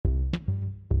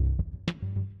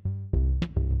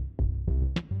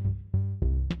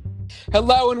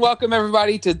Hello and welcome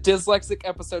everybody to Dyslexic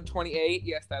episode 28.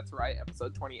 Yes, that's right,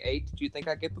 episode 28. Did you think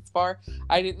I'd get this far?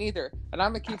 I didn't either. And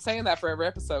I'm going to keep saying that for every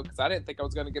episode because I didn't think I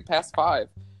was going to get past 5.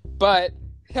 But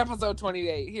episode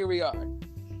 28, here we are.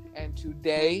 And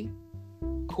today,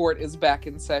 court is back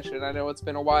in session. I know it's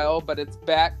been a while, but it's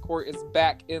back. Court is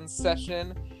back in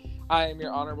session. I am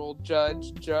your honorable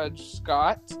judge, Judge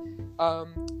Scott.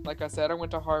 Like I said, I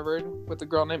went to Harvard with a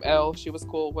girl named Elle. She was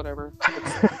cool, whatever.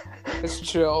 It's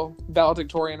chill.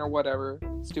 Valedictorian or whatever.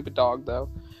 Stupid dog, though.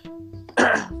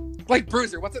 Like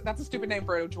Bruiser. What's it? That's a stupid name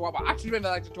for a chihuahua. I should have been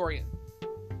valedictorian.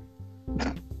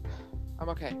 I'm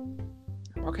okay.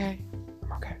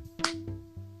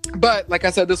 But, like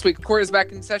I said, this week, court is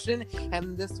back in session.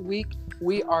 And this week,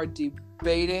 we are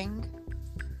debating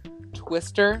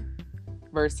Twister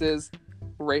versus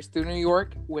Race Through New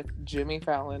York with Jimmy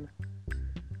Fallon.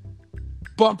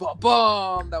 Bum, bum,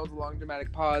 bum. That was a long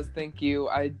dramatic pause. Thank you.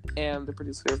 I am the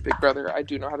producer of Big Brother. I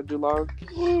do know how to do long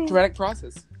dramatic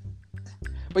pauses.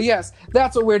 But yes,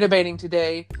 that's what we're debating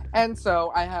today. And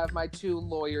so I have my two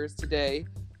lawyers today.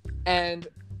 And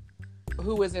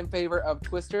who is in favor of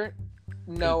Twister?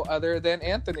 No other than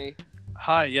Anthony.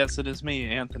 Hi, yes, it is me,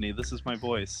 Anthony. This is my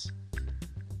voice.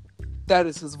 That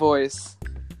is his voice.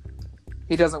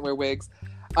 He doesn't wear wigs.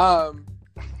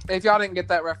 If y'all didn't get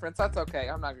that reference, that's okay.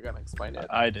 I'm not going to explain it.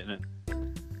 I didn't.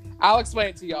 I'll explain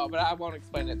it to y'all, but I won't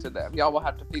explain it to them. Y'all will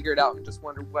have to figure it out and just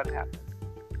wonder what happened.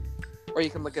 Or you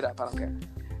can look it up. I don't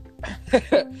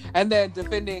care. And then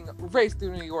defending Race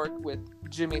Through New York with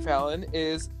Jimmy Fallon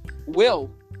is Will.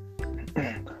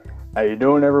 How you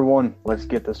doing, everyone? Let's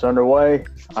get this underway.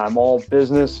 I'm all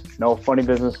business, no funny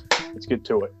business. Let's get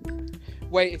to it.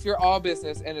 Wait, if you're all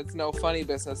business and it's no funny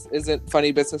business, isn't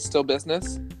funny business still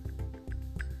business?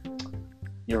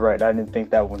 You're right. I didn't think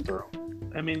that one through.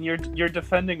 I mean, you're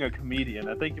defending a comedian.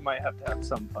 I think you might have to have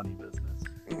some funny business.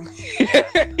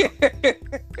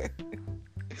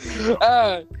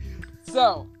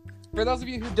 So, for those of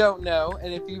you who don't know,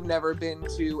 and if you've never been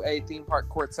to a theme park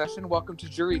court session, welcome to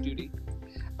jury duty.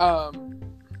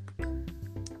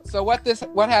 So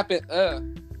what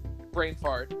happened? Brain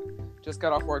fart. Just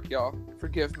got off work, y'all.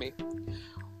 Forgive me.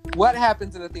 What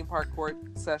happens in a theme park court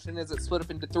session is it's split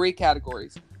up into 3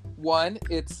 categories. 1,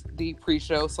 it's the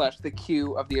pre-show / the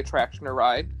queue of the attraction or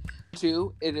ride.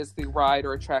 2, it is the ride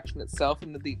or attraction itself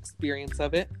and the experience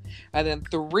of it. And then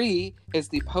 3 is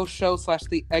the post-show /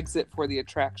 the exit for the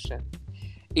attraction.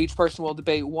 Each person will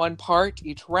debate one part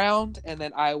each round, and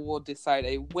then I will decide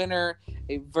a winner,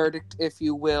 a verdict, if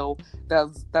you will.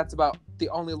 That's about the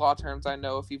only law terms I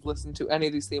know. If you've listened to any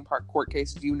of these theme park court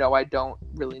cases, you know I don't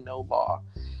really know law.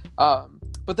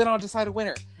 But then I'll decide a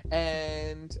winner,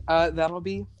 and that'll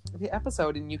be the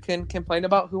episode, and you can complain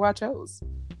about who I chose.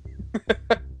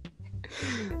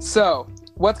 So,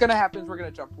 what's going to happen is we're going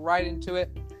to jump right into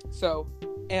it. So,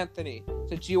 Anthony,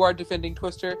 since you are defending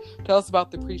Twister, tell us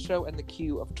about the pre-show and the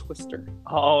queue of Twister.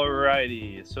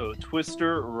 Alrighty, so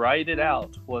Twister Ride It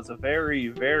Out was a very,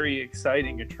 very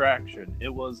exciting attraction.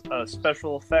 It was a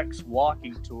special effects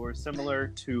walking tour similar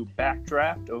to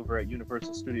Backdraft over at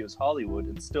Universal Studios Hollywood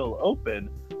and still open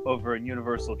over in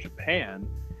Universal Japan.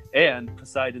 And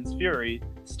Poseidon's Fury,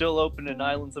 still open in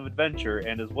Islands of Adventure,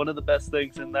 and is one of the best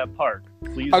things in that park.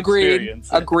 Please experience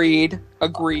it. Agreed.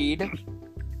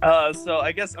 So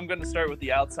I guess I'm going to start with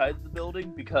the outside of the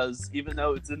building, because even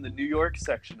though it's in the New York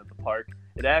section of the park,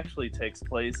 it actually takes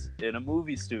place in a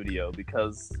movie studio,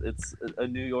 because it's a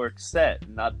New York set,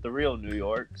 not the real New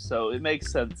York, so it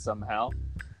makes sense somehow.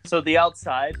 So the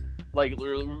outside, like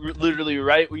literally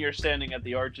right when you're standing at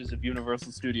the arches of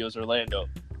Universal Studios Orlando,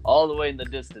 all the way in the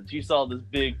distance, you saw this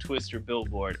big Twister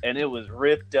billboard, and it was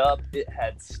ripped up. It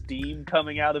had steam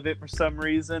coming out of it for some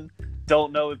reason.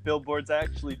 Don't know if billboards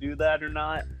actually do that or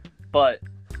not, but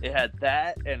it had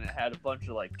that, and it had a bunch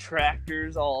of like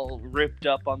tractors all ripped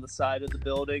up on the side of the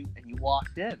building, and you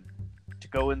walked in to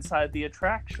go inside the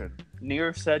attraction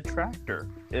near said tractor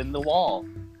in the wall,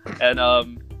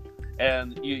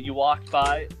 and you walked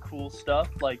by cool stuff,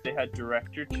 like they had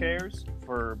director chairs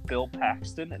for Bill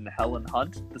Paxton and Helen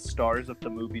Hunt, the stars of the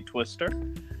movie Twister.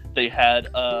 They had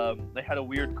a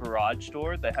weird garage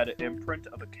door that had an imprint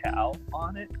of a cow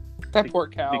on it. That poor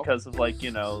cow. Because of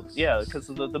because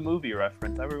of the movie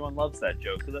reference. Everyone loves that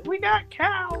joke. We got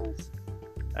cows!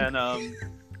 And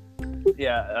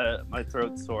my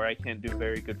throat's sore. I can't do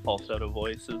very good falsetto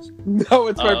voices. No,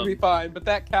 it's perfectly fine. But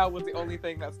that cow was the only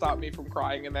thing that stopped me from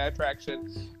crying in that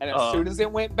attraction. And as soon as it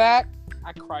went back,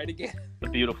 I cried again. The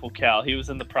beautiful cow. He was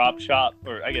in the prop shop,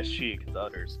 or I guess she, because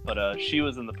others, but she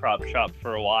was in the prop shop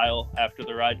for a while after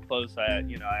the ride closed. I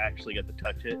actually got to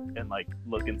touch it and like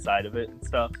look inside of it and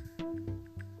stuff.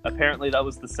 apparently that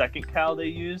was the second cow they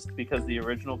used because the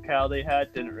original cow they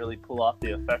had didn't really pull off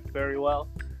the effect very well.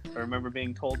 I remember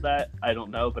being told that. I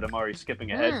don't know, but I'm already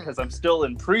skipping ahead because I'm still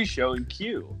in pre-show and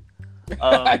Q.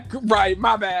 Right,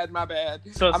 my bad.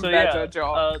 So I'm a bad yeah, judge,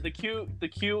 y'all. the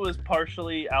queue was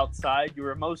partially outside. You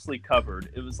were mostly covered.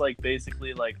 It was like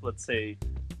basically like, let's say,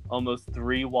 almost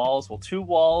 3 walls. Well, 2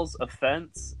 walls, a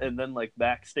fence, and then like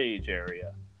backstage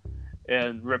area.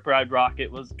 And Rip Ride Rocket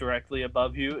was directly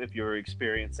above you if you were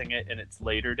experiencing it in its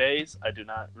later days. I do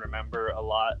not remember a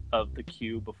lot of the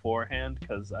queue beforehand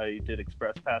because I did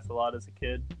Express Pass a lot as a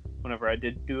kid whenever I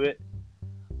did do it.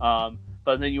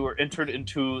 But then you were entered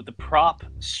into the prop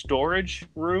storage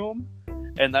room,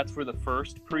 and that's where the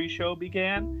first pre-show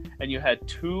began. And you had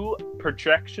 2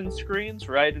 projection screens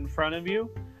right in front of you,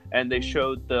 and they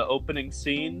showed the opening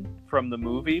scene from the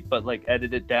movie, but like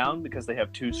edited down because they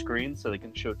have 2 screens, so they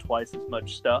can show twice as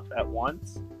much stuff at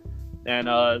once. And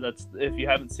that's, if you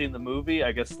haven't seen the movie,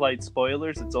 I guess slight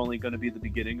spoilers, it's only going to be the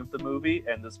beginning of the movie,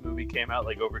 and this movie came out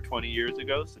like over 20 years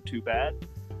ago, so too bad.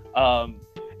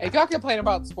 If y'all complain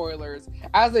about spoilers,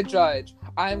 as a judge,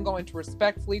 I'm going to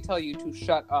respectfully tell you to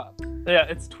shut up. Yeah,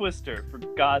 it's Twister, for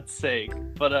God's sake.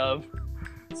 But,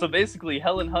 so basically,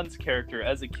 Helen Hunt's character,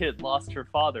 as a kid, lost her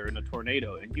father in a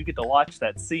tornado, and you get to watch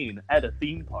that scene at a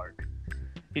theme park.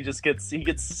 He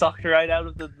gets sucked right out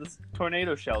of the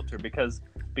tornado shelter because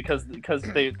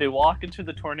they walk into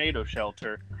the tornado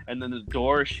shelter, and then the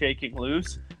door is shaking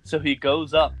loose, so he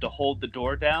goes up to hold the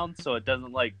door down so it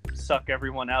doesn't like suck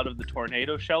everyone out of the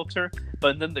tornado shelter,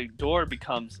 but then the door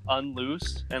becomes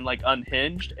unloose and like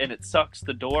unhinged, and it sucks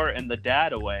the door and the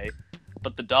dad away,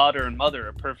 but the daughter and mother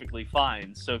are perfectly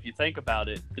fine. So if you think about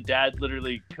it, the dad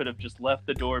literally could have just left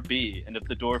the door be, and if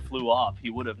the door flew off,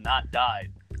 he would have not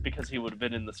died because he would have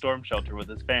been in the storm shelter with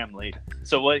his family.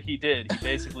 So what he did, he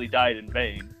basically died in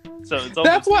vain. So it's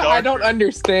that's what I don't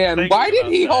understand. Why did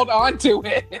he hold on to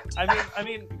it? I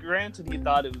mean, granted, he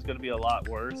thought it was going to be a lot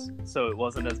worse, so it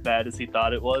wasn't as bad as he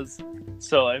thought it was.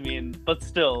 So I mean, but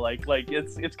still, like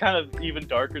it's kind of even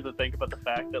darker to think about the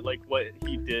fact that like what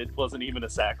he did wasn't even a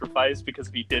sacrifice, because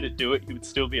if he didn't do it, he would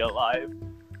still be alive.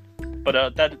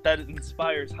 But that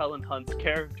inspires Helen Hunt's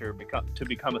character to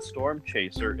become a storm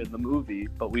chaser in the movie,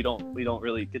 but we don't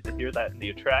really get to hear that in the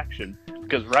attraction,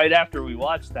 because right after we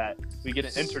watch that, we get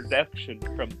an introduction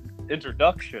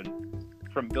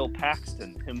from Bill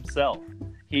Paxton himself.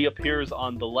 He appears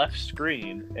on the left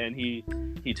screen, and he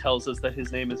tells us that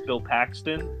his name is Bill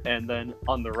Paxton, and then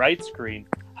on the right screen,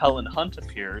 Helen Hunt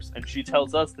appears, and she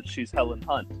tells us that she's Helen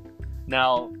Hunt.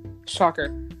 Now,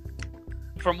 shocker.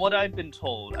 From what I've been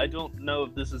told, I don't know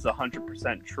if this is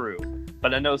 100% true,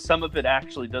 but I know some of it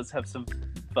actually does have some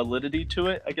validity to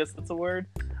it, I guess that's a word.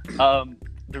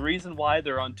 The reason why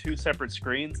they're on 2 separate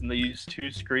screens, and they use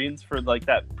 2 screens for like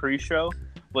that pre-show,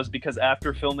 was because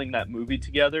after filming that movie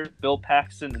together, Bill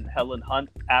Paxton and Helen Hunt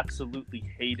absolutely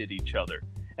hated each other,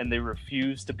 and they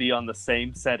refused to be on the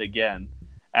same set again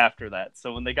after that.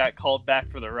 So when they got called back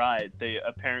for the ride, they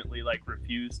apparently like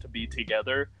refused to be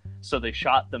together, so they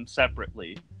shot them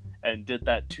separately and did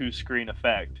that 2-screen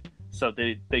effect so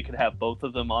they could have both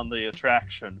of them on the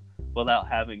attraction without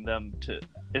having them to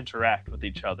interact with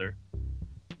each other.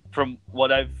 From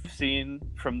what I've seen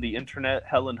from the internet,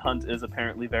 Helen Hunt is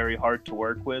apparently very hard to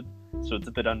work with, so it's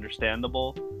a bit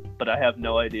understandable, but I have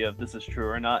no idea if this is true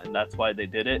or not, and that's why they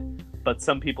did it. But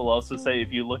some people also say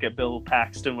if you look at Bill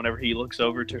Paxton, whenever he looks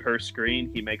over to her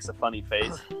screen, he makes a funny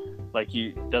face, like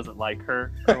he doesn't like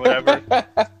her or whatever.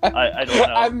 I don't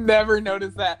know. I've never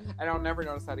noticed that. I don't never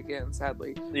notice that again,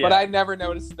 sadly. Yeah. But I never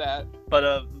noticed that.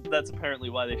 But that's apparently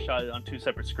why they shot it on 2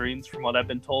 separate screens, from what I've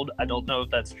been told. I don't know if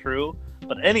that's true.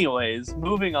 But anyways,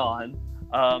 moving on.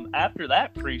 After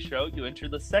that pre-show, you enter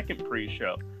the second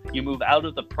pre-show. You move out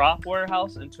of the prop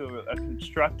warehouse into a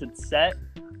constructed set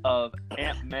of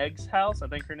Aunt Meg's house. I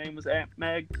think her name was Aunt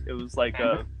Meg. It was like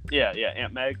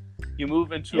Aunt Meg. You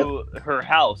move into her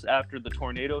house after the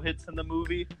tornado hits in the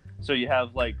movie. So you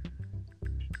have like,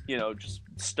 just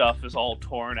stuff is all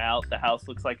torn out. The house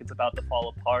looks like it's about to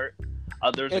fall apart.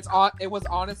 It was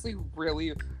honestly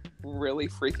really, really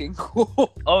freaking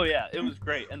cool. Oh yeah, it was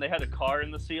great. And they had a car in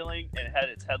the ceiling, and it had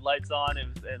its headlights on,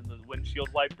 and the windshield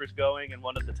wipers going, and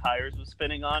one of the tires was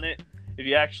spinning on it. If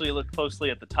you actually look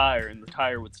closely at the tire, and the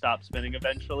tire would stop spinning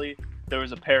eventually, there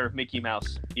was a pair of Mickey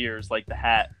Mouse ears, like the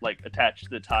hat, like attached to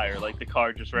the tire, like the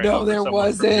car just ran over someone. No, there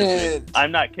wasn't.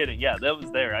 I'm not kidding. Yeah, that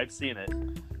was there. I've seen it.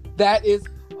 That is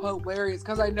hilarious,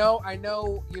 because I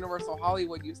know Universal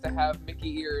Hollywood used to have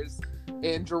Mickey ears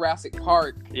in Jurassic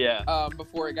Park. Yeah.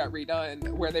 Before it got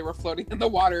redone, where they were floating in the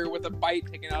water with a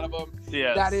bite taken out of them.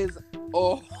 Yeah. That is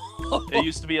It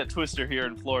used to be at Twister here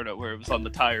in Florida, where it was on the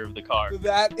tire of the car.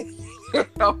 That.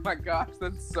 Oh my gosh,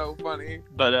 that's so funny.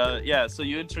 But yeah, so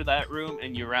you enter that room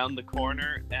and you round the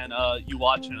corner and you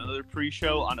watch another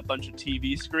pre-show on a bunch of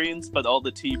TV screens, but all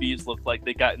the TVs look like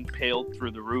they got impaled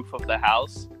through the roof of the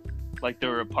house, like they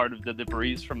were a part of the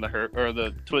debris from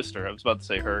the Twister. I was about to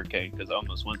say hurricane because I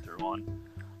almost went through one.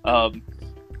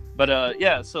 But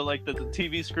yeah, so like the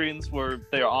TV screens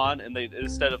they're on, and they,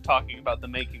 instead of talking about the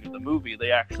making of the movie,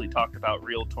 they actually talked about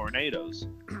real tornadoes.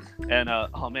 And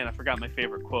oh man, I forgot my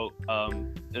favorite quote.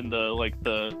 In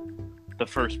the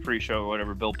first pre-show or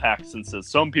whatever, Bill Paxton says,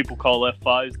 "Some people call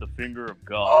F5s the finger of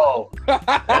God." Oh,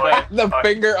 The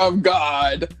finger of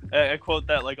God. I quote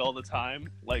that like all the time.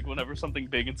 Like whenever something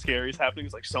big and scary is happening,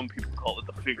 it's like some people call it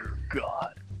the finger of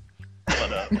God.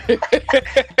 But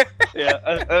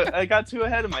yeah, I got too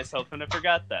ahead of myself and I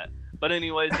forgot that. But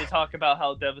anyways, they talk about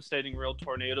how devastating real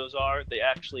tornadoes are. They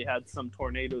actually had some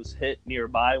tornadoes hit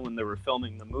nearby when they were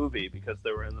filming the movie because they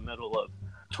were in the middle of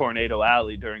Tornado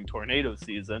Alley during tornado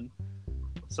season.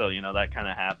 So, you know, that kind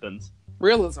of happens.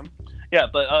 Realism. Yeah,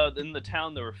 but in the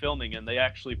town they were filming in, they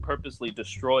actually purposely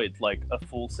destroyed like a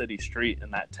full city street in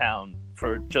that town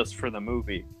for the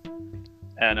movie.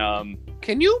 And I'm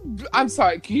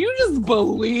sorry, can you just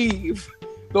believe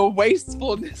the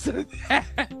wastefulness of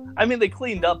that? I mean, they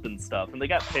cleaned up and stuff, and they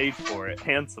got paid for it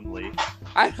handsomely.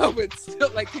 I know, but still,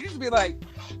 like, could you just be like,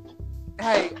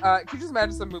 hey, can you just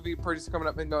imagine some movie producer coming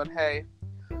up and going, hey,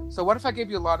 so what if I gave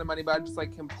you a lot of money, but I just,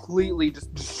 like, completely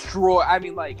just destroy, I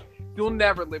mean, like, you'll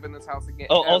never live in this house again,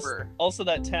 ever. Also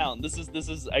that town, this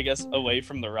is, I guess, away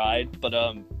from the ride, but,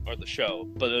 or the show,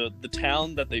 but the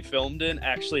town that they filmed in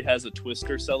actually has a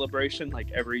Twister celebration,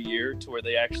 like, every year, to where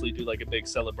they actually do, like, a big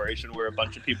celebration where a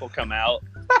bunch of people come out,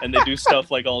 and they do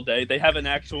stuff, like, all day. They have an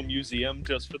actual museum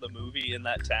just for the movie in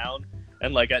that town,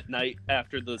 and, like, at night,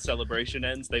 after the celebration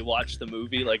ends, they watch the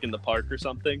movie, like, in the park or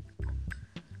something.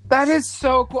 That is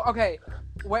so cool. Okay,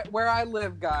 where I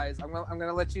live, guys, I'm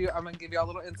gonna give you a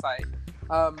little insight.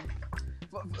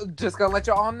 Just gonna let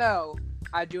you all know,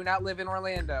 I do not live in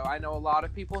Orlando. I know a lot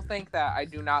of people think that I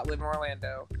do not live in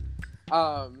Orlando,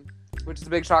 which is a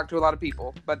big shock to a lot of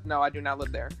people. But no, I do not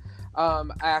live there. I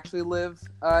actually live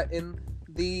in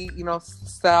the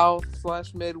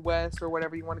South/Midwest or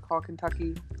whatever you want to call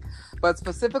Kentucky. But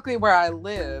specifically where I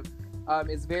live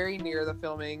is very near the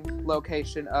filming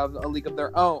location of A League of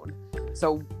Their Own.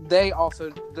 So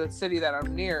the city that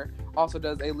I'm near also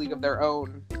does A League of Their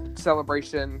Own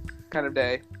celebration kind of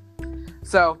day.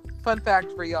 So, fun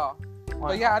fact for y'all. Wow.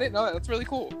 But yeah, I didn't know that. That's really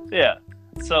cool. Yeah.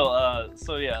 So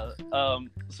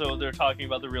they're talking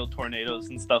about the real tornadoes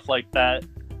and stuff like that.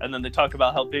 And then they talk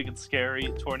about how big and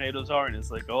scary tornadoes are. And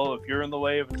it's like, oh, if you're in the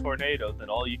way of a tornado, then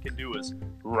all you can do is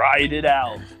ride it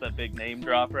out. That big name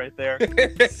drop right there.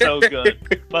 So good.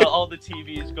 But all the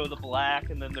TVs go to black,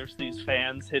 and then there's these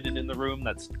fans hidden in the room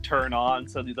that's turn on,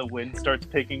 so the wind starts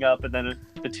picking up, and then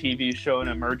the TVs show an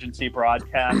emergency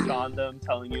broadcast on them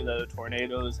telling you that a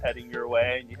tornado is heading your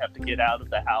way, and you have to get out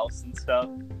of the house and stuff.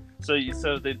 So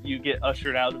that you get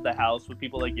ushered out of the house with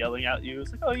people like yelling at you.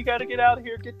 It's like, oh, you got to get out of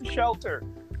here, get the shelter.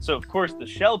 So of course the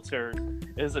shelter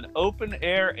is an open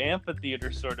air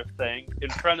amphitheater sort of thing in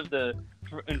front of a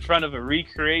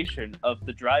recreation of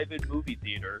the drive-in movie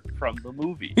theater from the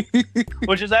movie,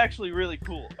 which is actually really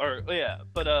cool.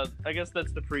 But I guess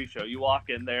that's the pre-show. You walk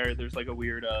in there. There's like a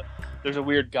weird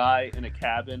guy in a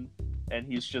cabin. And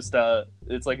he's just,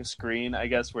 it's like a screen, I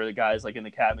guess, where the guy's like in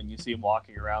the cabin. You see him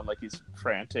walking around like he's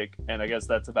frantic, and I guess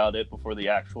that's about it before the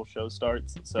actual show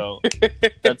starts. So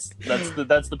that's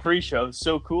the pre-show.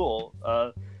 So cool.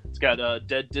 It's got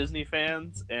dead Disney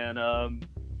fans and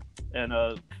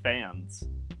fans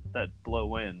that blow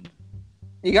wind.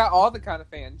 You got all the kind of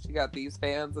fans. You got these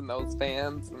fans and those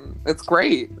fans, and it's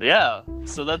great. Yeah.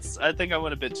 So I think I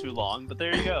went a bit too long, but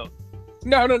there you go.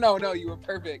 No, you were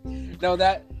perfect. No,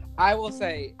 that. I will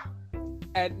say,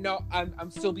 and no, I'm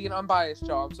still being unbiased,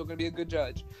 y'all. I'm still going to be a good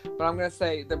judge. But I'm going to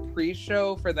say the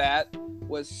pre-show for that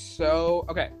was so...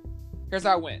 Okay, here's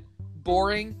how it went.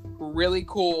 Boring, really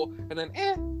cool, and then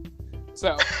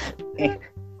So,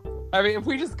 I mean, if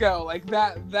we just go, like,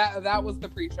 that was the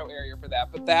pre-show area for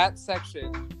that. But that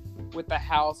section with the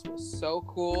house was so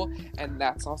cool, and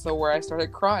that's also where I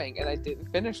started crying. And I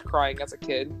didn't finish crying as a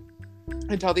kid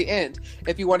until the end.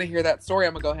 If you want to hear that story,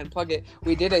 I'm gonna go ahead and plug it.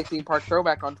 We did a theme park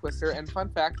throwback on Twister, and fun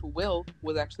fact, Will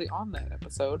was actually on that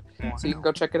episode. Wow. So you can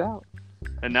go check it out.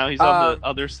 And now he's on the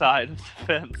other side of the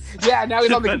fence. Yeah, now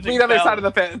he's on the complete other side of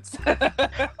the fence.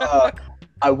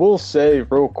 I will say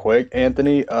real quick,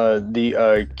 Anthony,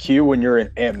 the cue when you're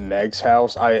in Aunt Meg's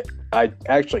house, I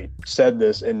actually said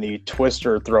this in the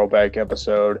Twister throwback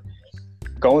episode.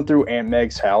 going through Aunt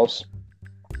Meg's house,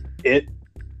 it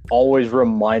always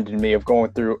reminded me of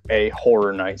going through a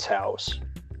Horror Nights house.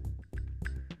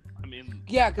 I mean,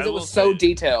 Yeah, because I it will was so say-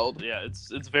 detailed. Yeah,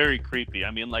 it's very creepy.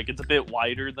 I mean, like, it's a bit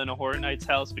wider than a Horror Nights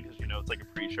house because, you know, it's like a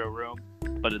pre-show room,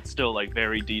 but it's still, like,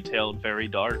 very detailed, very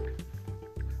dark.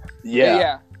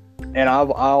 Yeah. And I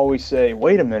always say,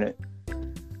 wait a minute,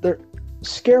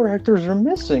 scare actors are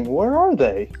missing. Where are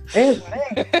they? Aunt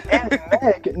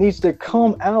Meg needs to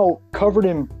come out covered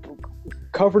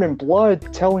in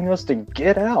blood, telling us to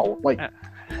get out. Like,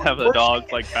 Have a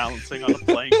dog, like, balancing on a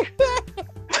plank.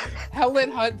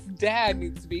 Helen Hunt's dad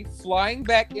needs to be flying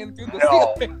back in through the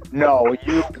No. ceiling. no,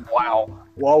 wow.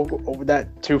 Well,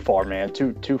 that too far, man.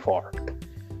 Too far.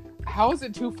 How is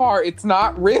it too far? It's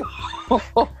not real.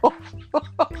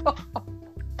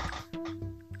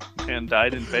 And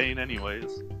died in vain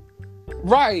anyways.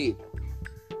 Right.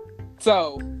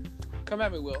 So, come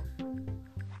at me, Will.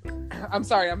 I'm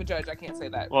sorry, I'm a judge. I can't say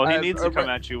that. Well, he needs to come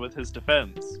at you with his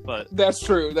defense, but That's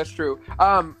true.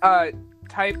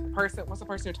 Type person. What's the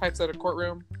person who types at a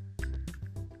courtroom?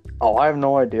 Oh, I have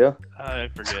no idea. I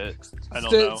forget. I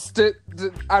don't know.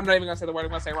 I'm not even gonna say the word. I'm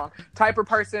gonna say it wrong. Typer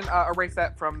person. Erase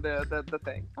that from the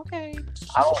thing. Okay.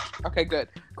 Okay. Good.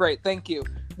 Great. Thank you,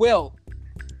 Will.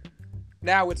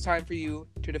 Now it's time for you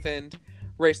to defend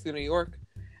Race Through New York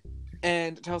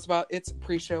and tell us about its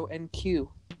pre-show and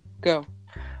Q. Go.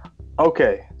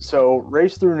 Okay, so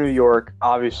Race Through New York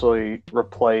obviously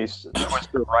replaced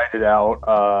Twister Ride It Out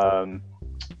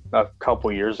a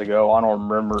couple years ago. I don't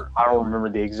remember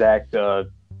the exact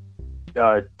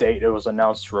date it was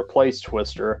announced to replace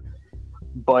Twister,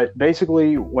 but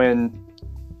basically when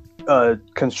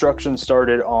construction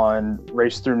started on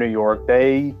Race Through New York,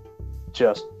 they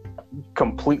just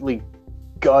completely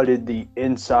gutted the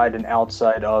inside and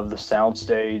outside of the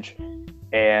soundstage,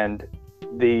 and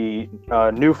the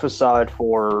new facade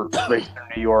for Race Through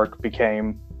New York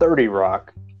became 30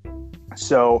 Rock.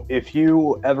 So if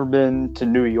you ever been to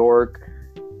New York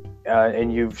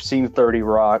and you've seen 30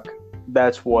 Rock,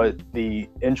 that's what the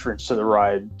entrance to the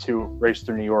ride to Race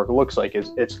Through New York looks like.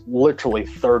 It's literally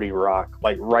 30 Rock,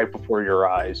 like right before your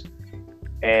eyes.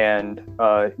 And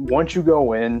once you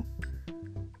go in,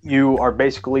 you are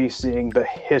basically seeing the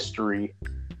history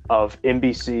of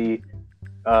NBC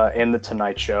and The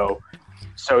Tonight Show.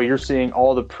 So you're seeing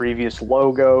all the previous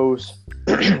logos,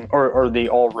 or the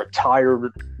all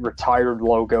retired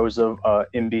logos of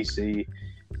NBC,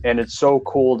 and it's so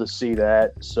cool to see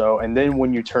that. So, and then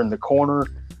when you turn the corner,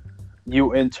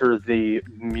 you enter the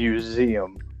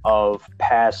museum of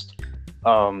past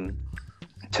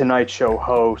Tonight Show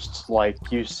hosts. Like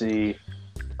you see,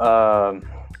 can't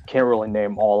really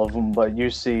name all of them, but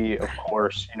you see, of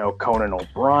course, you know, Conan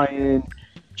O'Brien,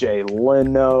 Jay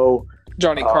Leno,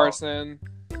 Johnny Carson.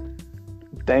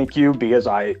 Thank you, because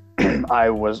I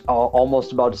was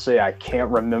almost about to say I can't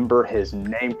remember his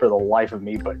name for the life of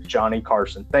me, but Johnny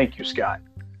Carson. Thank you, Scott.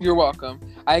 You're welcome.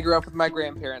 I grew up with my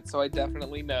grandparents, so I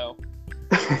definitely know.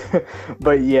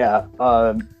 But yeah,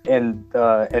 and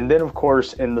then of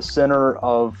course in the center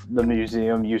of the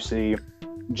museum you see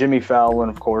Jimmy Fallon.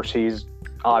 Of course, he's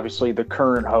obviously the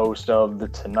current host of The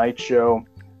Tonight Show,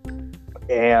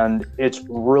 and it's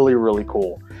really, really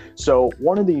cool. So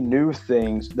one of the new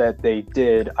things that they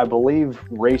did, I believe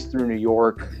Race Through New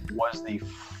York was the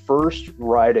first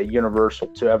ride at Universal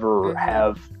to ever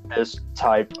have this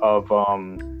type of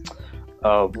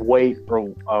wait, or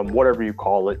whatever you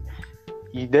call it.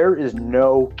 There is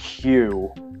no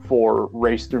queue for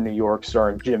Race Through New York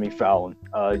starring Jimmy Fallon.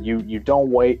 You don't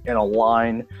wait in a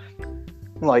line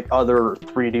like other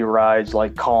 3D rides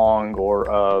like Kong or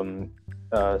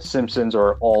Simpsons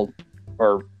or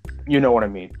you know what I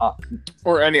mean.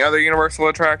 Or any other Universal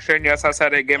attraction. Yes, I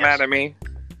said it. Get mad at me.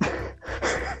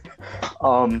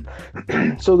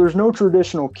 So there's no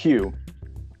traditional queue.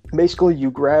 Basically, you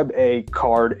grab a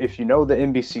card. If you know the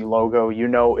NBC logo, you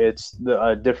know it's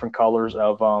the different colors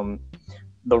of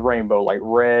the rainbow, like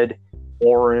red,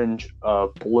 orange,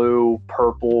 blue,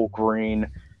 purple, green.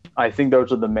 I think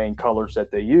those are the main colors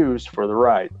that they use for the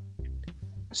ride.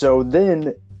 So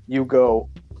then you go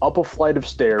up a flight of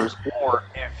stairs, or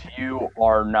if you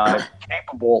are not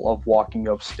capable of walking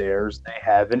upstairs, they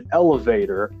have an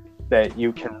elevator that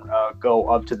you can go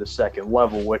up to the second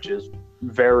level, which is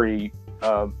very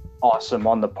awesome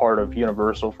on the part of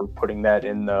Universal for putting that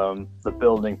in the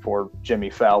building for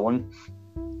Jimmy Fallon.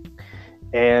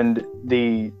 And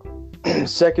the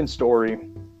second story,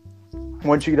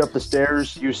 once you get up the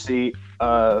stairs, you see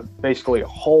basically a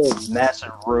whole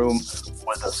massive room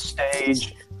with a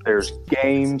stage. There's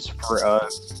games for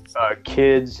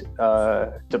kids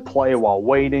to play while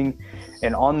waiting.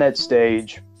 And on that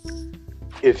stage,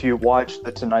 if you watch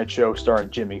The Tonight Show starring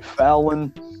Jimmy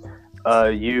Fallon,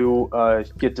 you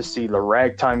get to see the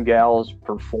Ragtime Gals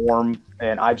perform,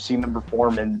 and I've seen them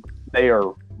perform, and they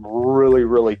are really,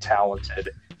 really talented.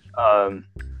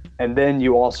 And then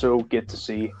you also get to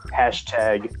see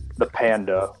hashtag the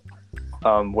Panda,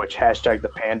 which hashtag the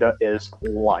Panda is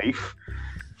life.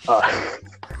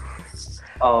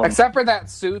 Except for that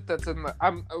suit that's in the.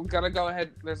 I'm gonna go ahead.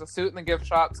 There's a suit in the gift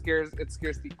shop. Scares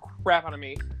the crap out of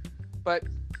me. But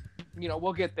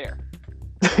we'll get there.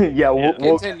 We'll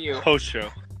Continue. Post show.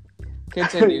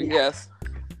 Continue. Yes.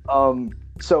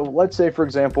 So let's say, for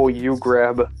example, you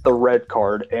grab the red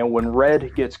card, and when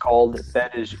red gets called,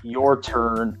 that is your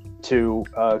turn to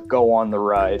go on the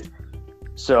ride.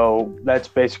 So that's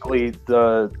basically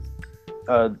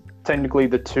technically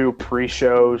the two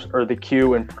pre-shows, or the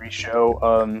queue and pre-show,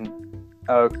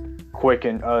 quick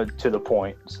and to the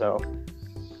point. So,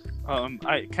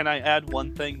 can I add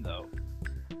one thing though?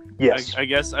 Yes. I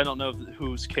guess I don't know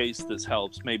whose case this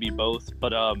helps. Maybe both,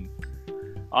 but on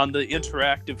the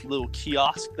interactive little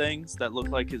kiosk things that look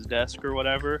like his desk or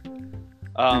whatever,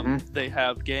 they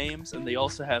have games, and they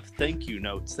also have thank you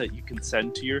notes that you can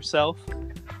send to yourself.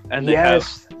 And they have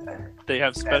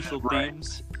special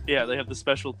themes. Yeah, they have the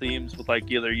special themes with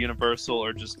like either Universal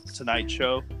or just Tonight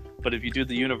Show. But if you do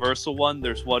the Universal one,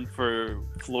 there's one for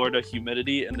Florida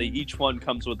humidity, and each one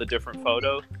comes with a different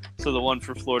photo. So the one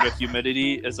for Florida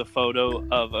humidity is a photo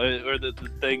of, or the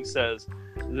thing says,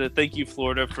 "Thank you,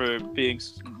 Florida,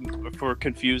 for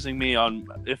confusing me on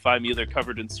if I'm either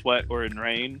covered in sweat or in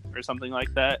rain," or something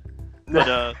like that.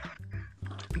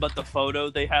 But the photo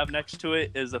they have next to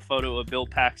it is a photo of Bill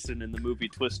Paxton in the movie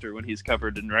Twister when he's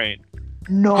covered in rain.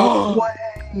 No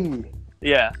way!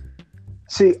 Yeah.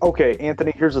 See, okay,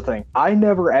 Anthony, here's the thing. I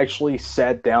never actually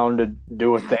sat down to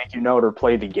do a thank you note or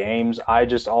play the games. I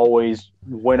just always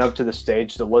went up to the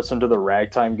stage to listen to the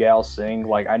Ragtime Gals sing.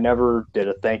 Like, I never did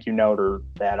a thank you note or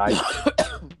that. I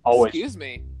always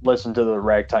listened to the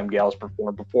Ragtime Gals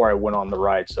perform before I went on the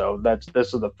ride. So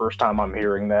this is the first time I'm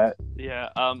hearing that. Yeah,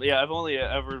 I've only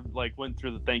ever went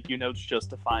through the thank you notes just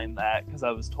to find that, because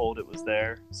I was told it was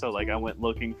there. So I went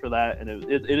looking for that, and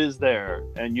it is there,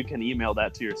 and you can email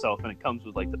that to yourself, and it comes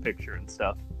with the picture and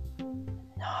stuff.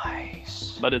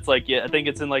 Nice. But it's I think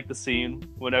it's in the scene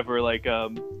whenever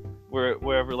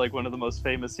wherever one of the most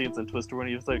famous scenes in Twister, when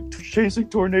he was chasing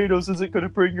tornadoes isn't gonna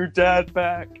bring your dad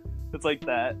back. It's like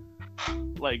that,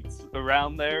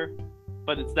 around there,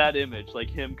 but it's that image,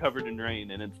 him covered in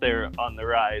rain, and it's there on the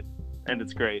ride, and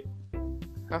it's great.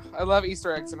 I love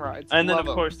Easter eggs and rides. And then of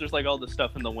course there's all the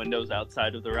stuff in the windows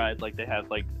outside of the ride, they have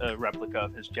a replica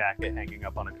of his jacket hanging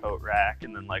up on a coat rack,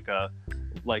 and then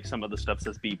some of the stuff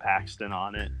says B. Paxton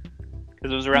on it,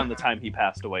 because it was around the time he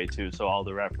passed away too, so all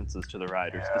the references to the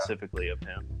ride are specifically of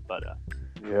him. But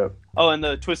yeah. Oh, and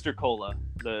the Twister Cola,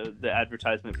 the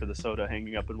advertisement for the soda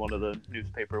hanging up in one of the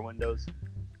newspaper windows.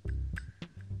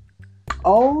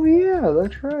 Oh yeah,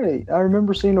 that's right. I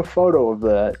remember seeing a photo of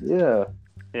that. Yeah.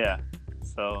 Yeah.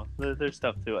 So there's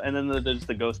stuff too, and then there's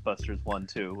the Ghostbusters one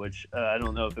too, which I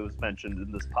don't know if it was mentioned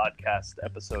in this podcast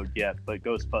episode yet, but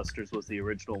Ghostbusters was the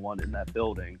original one in that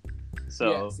building.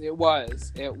 So yes, it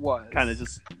was. Kind of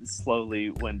just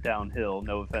slowly went downhill.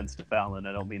 No offense to Fallon,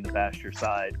 I don't mean to bash your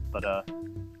side, but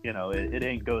it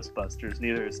ain't Ghostbusters,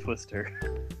 neither is Twister.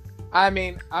 I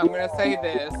mean, I'm gonna say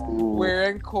this: we're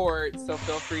in court, so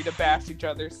feel free to bash each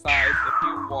other's sides if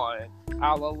you want.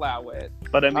 I'll allow it.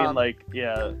 But I mean,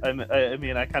 I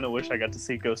mean, I kind of wish I got to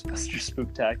see Ghostbusters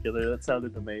Spooktacular. That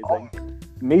sounded amazing.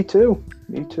 Me too.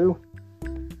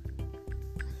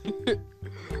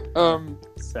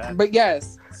 Sad. But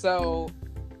yes, so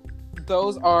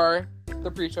those are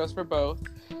the pre-shows for both.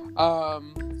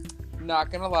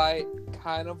 Not gonna lie,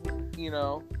 kind of,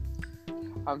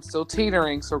 I'm still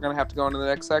teetering, so we're gonna have to go into the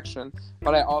next section.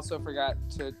 But I also forgot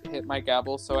to hit my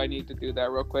gavel, so I need to do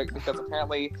that real quick, because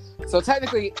apparently, so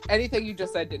technically, anything you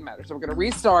just said didn't matter. So we're gonna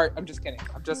restart. I'm just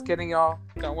kidding, y'all.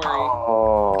 Don't worry.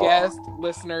 Oh. Guests,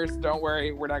 listeners, don't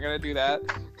worry. We're not gonna do that.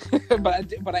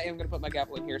 but I am gonna put my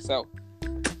gavel in here. So,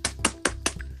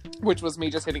 which was me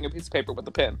just hitting a piece of paper with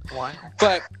a pen. Wow.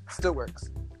 But still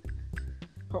works.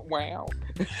 Wow.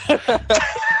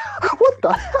 What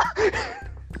the?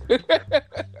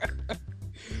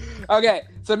 Okay,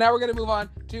 so now we're going to move on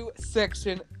to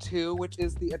section 2, which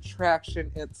is the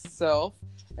attraction itself.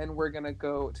 And we're going to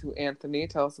go to Anthony.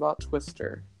 Tell us about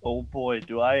Twister. Oh boy,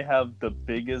 do I have the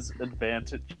biggest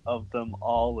advantage of them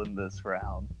all in this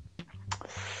round.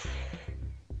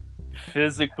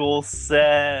 Physical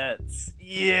sets.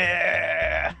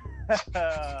 Yeah!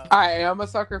 I am a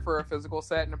sucker for a physical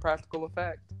set and a practical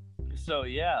effect. So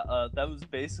yeah, that was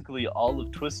basically all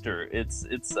of Twister. It's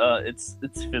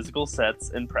physical sets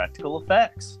and practical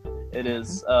effects. It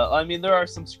is. I mean, there are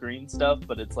some screen stuff,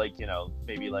 but it's like, you know,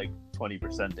 maybe like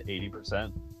 20% to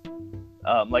 80%.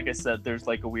 Like I said, there's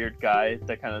like a weird guy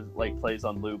that kind of like plays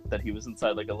on loop that he was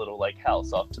inside like a little like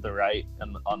house off to the right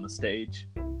and on the stage,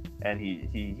 and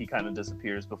he kind of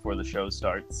disappears before the show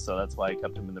starts. So that's why I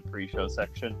kept him in the pre-show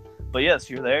section. But yes,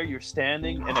 you're there. You're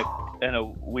standing in a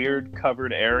weird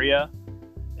covered area,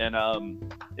 and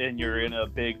you're in a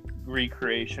big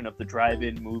recreation of the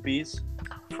drive-in movies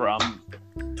from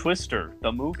Twister,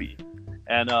 the movie,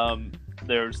 and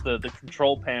there's the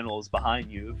control panels behind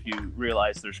you. If you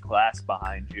realize there's glass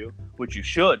behind you, which you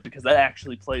should, because that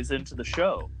actually plays into the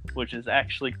show, which is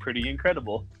actually pretty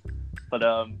incredible.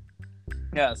 But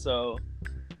yeah, so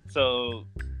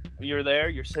you're there,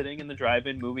 you're sitting in the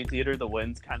drive-in movie theater, the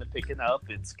wind's kind of picking up,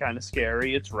 it's kind of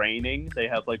scary, it's raining, they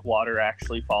have like water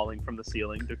actually falling from the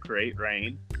ceiling to create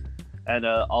rain, and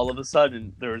all of a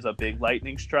sudden there's a big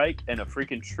lightning strike and a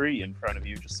freaking tree in front of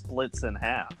you just splits in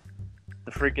half.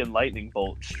 The freaking lightning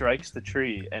bolt strikes the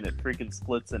tree and it freaking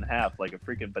splits in half like a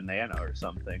freaking banana or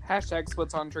something. Hashtag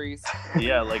splits on trees.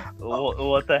 Yeah, like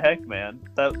what the heck, man?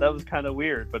 That was kind of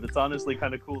weird, but it's honestly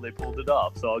kind of cool they pulled it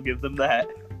off, so I'll give them that.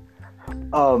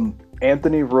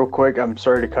 Anthony, real quick, I'm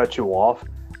sorry to cut you off.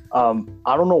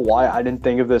 I don't know why I didn't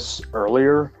think of this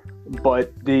earlier,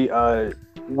 but the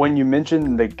when you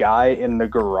mentioned the guy in the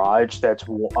garage that's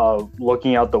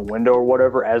looking out the window or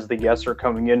whatever as the guests are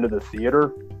coming into the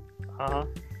theater,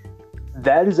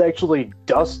 that is actually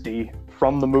Dusty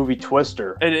from the movie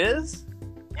Twister. It is?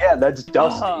 Yeah, that's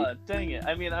Dusty. Dang it.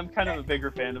 I mean, I'm kind of a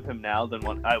bigger fan of him now than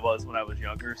what I was when I was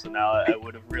younger, so now I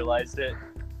would have realized it.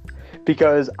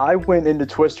 Because I went into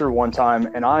Twister one time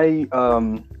and I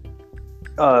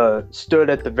stood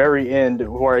at the very end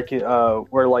where I could,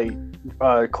 where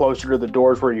like closer to the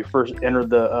doors where you first entered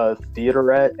the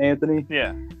theater at, Anthony. Yeah.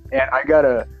 And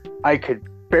I could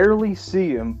barely see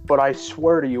him, but I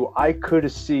swear to you, I could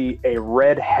see a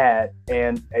red hat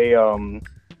and a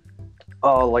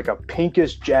like a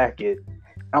pinkish jacket.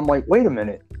 I'm like, wait a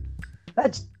minute,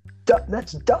 that's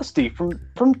Dusty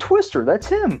from Twister. That's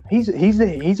him. He's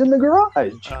in the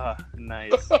garage.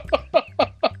 Nice.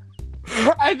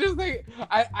 I just think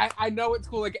I know it's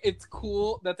cool. Like, it's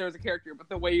cool that there's a character, but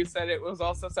the way you said it was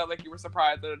also sound like you were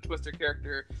surprised that a Twister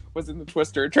character was in the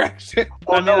Twister attraction.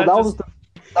 Oh no,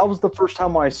 that was the first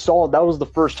time I saw it. That was the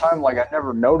first time like I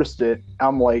never noticed it.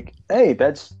 I'm like, hey,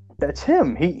 that's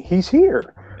him. He's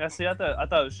here. Yeah, see, I thought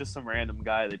it was just some random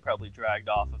guy they probably dragged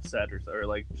off of set or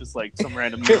like just like some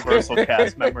random Universal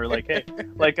cast member. Like, hey,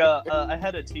 like I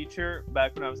had a teacher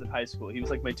back when I was in high school. He was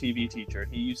like my TV teacher.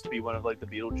 He used to be one of like the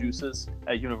Beetlejuices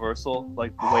at Universal,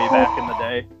 like way back in the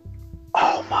day.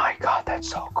 Oh my god, that's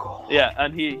so cool. Yeah,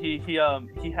 and he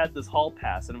had this hall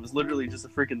pass, and it was literally just a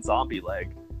freaking zombie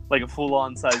leg, like a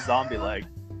full-on size zombie leg.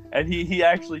 And he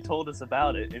actually told us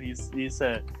about it, and he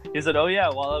said, oh yeah,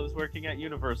 while I was working at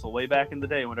Universal way back in the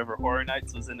day, whenever Horror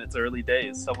Nights was in its early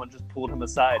days, someone just pulled him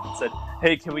aside and said,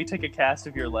 hey, can we take a cast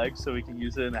of your leg so we can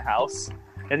use it in the house?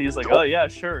 And he was like, oh yeah,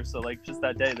 sure. So like just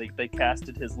that day, they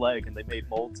casted his leg and they made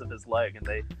molds of his leg, and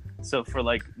so for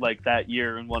like that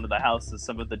year in one of the houses,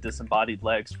 some of the disembodied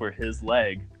legs were his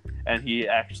leg, and he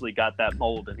actually got that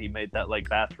mold and he made that like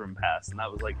bathroom pass, and that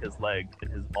was like his leg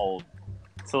and his mold.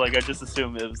 So, like, I just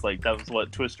assumed it was, like, that was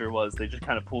what Twister was. They just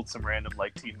kind of pulled some random,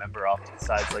 like, team member off to the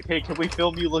sides, like, hey, can we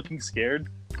film you looking scared?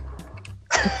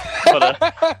 But,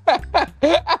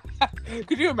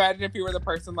 could you imagine if you were the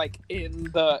person, like, in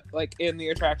the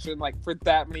attraction, like, for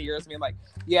that many years, being like,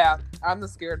 yeah, I'm the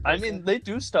scared person. I mean, they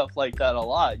do stuff like that a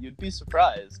lot. You'd be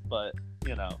surprised, but,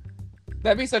 you know.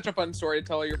 That'd be such a fun story to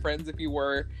tell your friends if you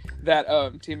were that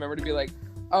team member, to be like,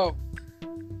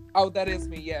 Oh, that is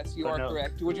me. Yes, you are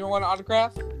correct. Would you want an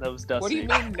autograph? That was Dusty. What do you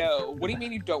mean no? What do you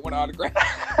mean you don't want an autograph?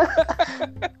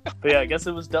 But yeah, I guess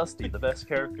it was Dusty, the best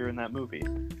character in that movie.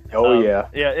 Oh yeah.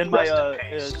 Yeah, in my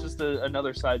just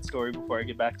another side story before I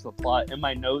get back to the plot. In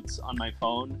my notes on my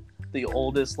phone, the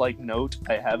oldest like note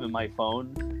I have in my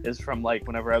phone is from like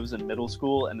whenever I was in middle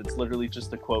school, and it's literally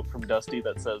just a quote from Dusty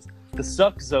that says, "The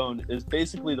suck zone is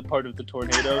basically the part of the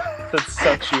tornado that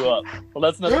sucks you up." Well,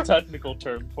 that's not the technical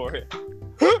term for it.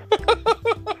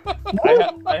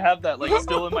 I have that like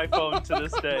still in my phone to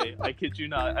this day. I kid you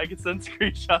not. I can send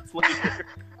screenshots later.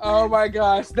 Oh my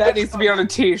gosh, that needs to be on a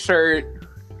t-shirt.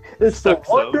 It's the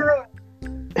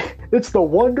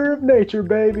wonder of nature,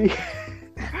 baby.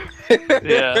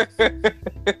 Yeah.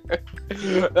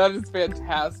 That is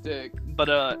fantastic.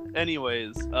 But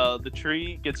anyways, the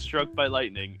tree gets struck by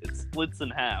lightning. It splits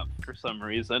in half for some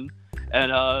reason.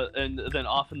 and then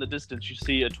off in the distance you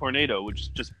see a tornado, which is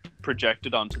just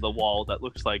projected onto the wall that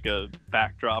looks like a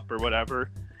backdrop or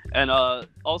whatever. And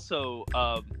also,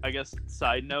 I guess,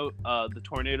 side note, the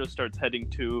tornado starts heading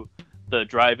to the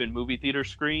drive-in movie theater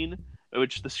screen,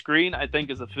 which the screen, I think,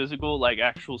 is a physical, like,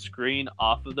 actual screen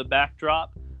off of the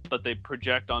backdrop, but they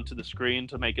project onto the screen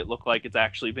to make it look like it's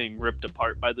actually being ripped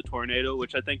apart by the tornado,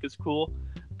 which I think is cool.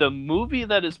 The movie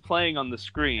that is playing on the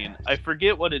screen, I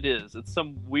forget what it is. It's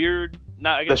some weird...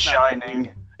 The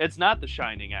Shining. It's not The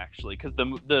Shining, actually, because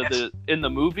the in the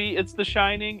movie it's The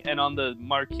Shining, and on the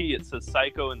marquee it says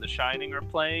Psycho and The Shining are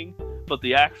playing, but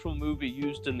the actual movie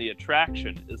used in the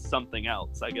attraction is something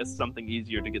else. I guess something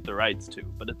easier to get the rights to,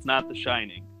 but it's not The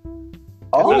Shining.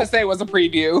 I was gonna say it was a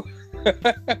preview.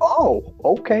 Oh,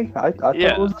 okay. I thought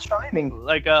it was The Shining.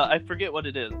 Like, I forget what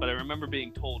it is, but I remember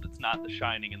being told it's not The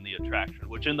Shining in the attraction,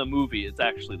 which in the movie it's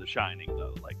actually The Shining,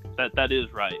 though. Like, that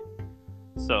is right.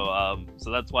 So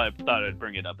that's why I thought I'd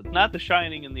bring it up. It's not The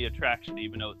Shining in the attraction,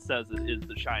 even though it says it is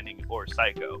The Shining or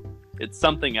Psycho. It's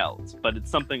something else, but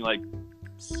it's something, like,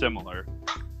 similar.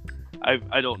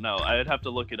 I don't know. I'd have to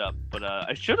look it up, but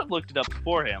I should have looked it up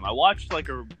beforehand. I watched, like,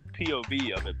 a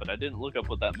POV of it, but I didn't look up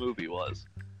what that movie was.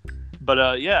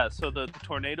 But yeah, so the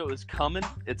tornado is coming.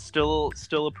 It's still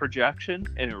a projection,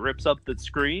 and it rips up the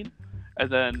screen, and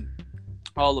then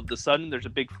all of a sudden there's a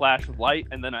big flash of light,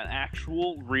 and then an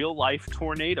actual real life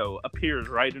tornado appears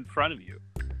right in front of you.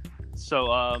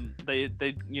 So they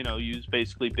use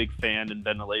basically big fan and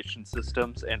ventilation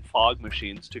systems and fog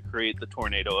machines to create the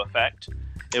tornado effect.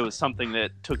 It was something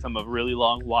that took them a really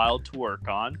long while to work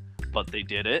on, but they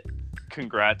did it.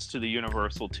 Congrats to the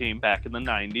Universal team back in the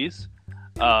 90s.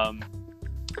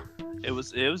 It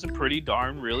was a pretty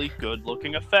darn really good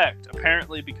looking effect.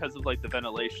 Apparently, because of like the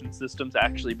ventilation systems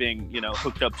actually being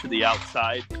hooked up to the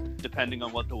outside, depending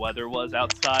on what the weather was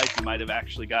outside, you might have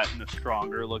actually gotten a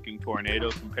stronger looking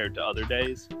tornado compared to other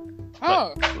days.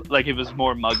 Oh, like if it was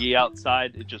more muggy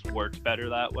outside, it just works better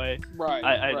that way. Right.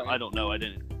 I don't know. I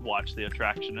didn't watch the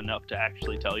attraction enough to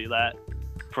actually tell you that.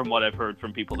 From what I've heard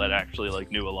from people that actually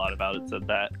like knew a lot about it, said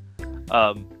that.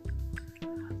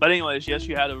 But anyways, yes,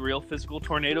 you had a real physical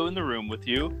tornado in the room with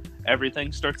you.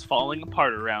 Everything starts falling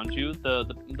apart around you.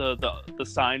 The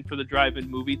sign for the drive-in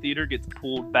movie theater gets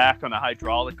pulled back on a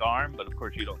hydraulic arm, but of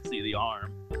course you don't see the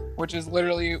arm. Which is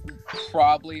literally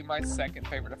probably my second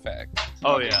favorite effect.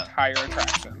 Oh, the yeah. Entire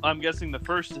attraction. I'm guessing the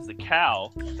first is the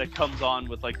cow that comes on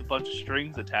with like a bunch of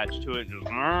strings attached to it. And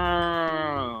just,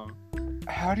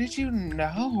 how did you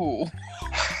know?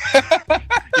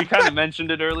 You kind of mentioned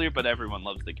it earlier, but everyone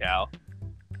loves the cow.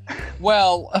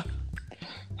 Well,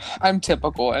 I'm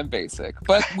typical and basic,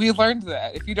 but we learned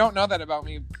that. If you don't know that about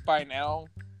me by now,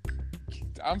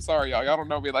 I'm sorry, y'all. Y'all don't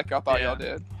know me like y'all thought y'all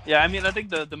did. Yeah, I mean, I think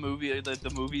the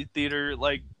movie theater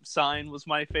like sign was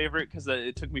my favorite because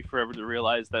it took me forever to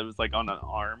realize that it was like on an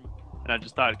arm, and I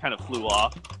just thought it kind of flew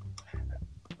off.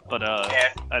 But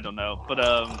I don't know.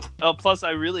 But plus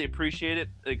I really appreciate it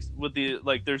with the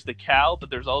like. There's the cow, but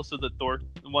there's also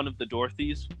one of the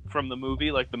Dorothy's from the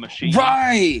movie, like the machine,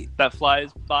 right, that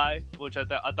flies by, which I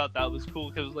thought that was cool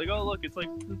because it was like, oh look, it's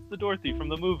the Dorothy from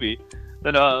the movie.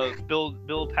 Then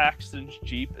Bill Paxton's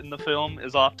Jeep in the film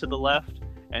is off to the left,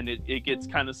 and it gets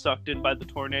kind of sucked in by the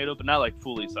tornado, but not like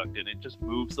fully sucked in. It just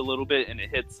moves a little bit, and it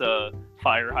hits a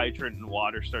fire hydrant, and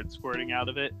water starts squirting out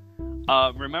of it.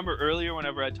 Remember earlier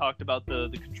whenever I talked about the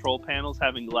control panels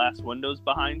having glass windows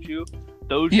behind you?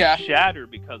 Those shatter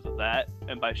because of that.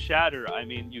 And by shatter, I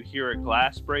mean you hear a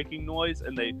glass breaking noise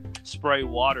and they spray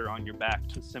water on your back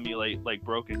to simulate like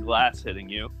broken glass hitting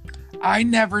you. I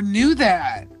never knew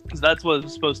that. So that's what it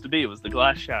was supposed to be. It was the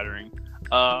glass shattering.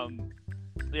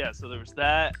 Yeah, so there was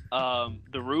that.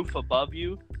 The roof above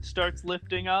you starts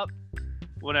lifting up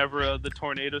whenever the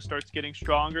tornado starts getting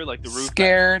stronger, like the roof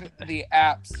scared the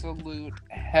absolute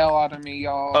hell out of me,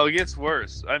 y'all. Oh, it gets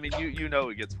worse. I mean, you know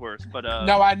it gets worse, but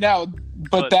no, I know,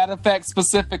 but that effect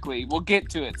specifically, we'll get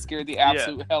to it. Scared the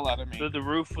absolute hell out of me. So the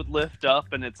roof would lift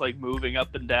up, and it's like moving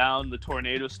up and down. The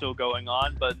tornado's still going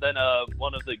on, but then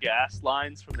one of the gas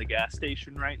lines from the gas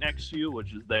station right next to you,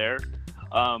 which is there,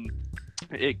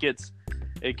 it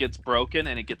gets broken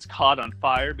and it gets caught on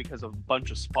fire because of a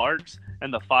bunch of sparks.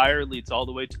 And the fire leads all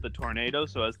the way to the tornado.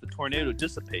 So as the tornado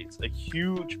dissipates, a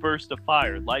huge burst of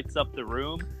fire lights up the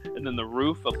room, and then the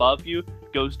roof above you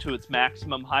goes to its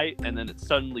maximum height, and then it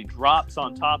suddenly drops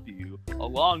on top of you,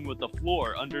 along with the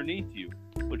floor underneath you,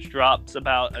 which drops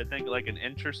about, I think, like an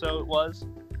inch or so it was.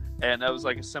 And that was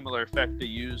like a similar effect they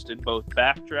used in both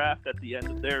Backdraft at the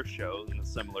end of their show in a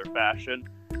similar fashion.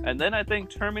 And then I think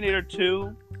Terminator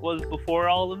 2 was before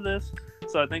all of this.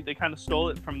 So I think they kind of stole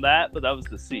it from that, but that was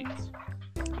the seats.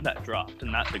 that dropped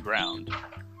and not the ground.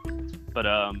 But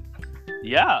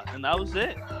yeah, and that was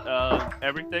it.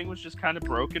 Everything was just kind of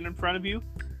broken in front of you.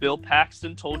 Bill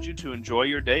Paxton told you to enjoy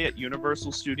your day at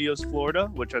Universal Studios Florida,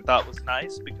 which I thought was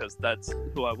nice because that's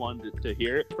who I wanted to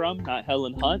hear it from, not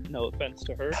Helen Hunt. No offense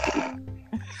to her.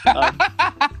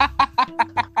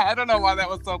 I don't know why that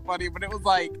was so funny, but it was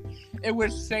like, it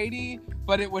was shady,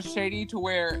 but it was shady to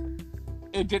where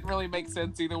it didn't really make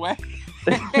sense either way.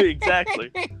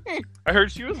 Exactly. I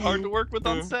heard she was hard to work with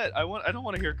on set. I don't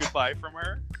want to hear goodbye from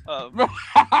her.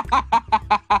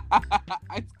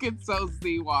 I can so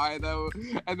see why though,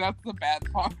 and that's the bad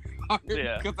part.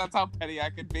 Yeah, because that's how petty I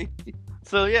could be.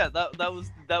 So yeah, that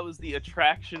was the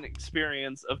attraction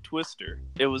experience of Twister.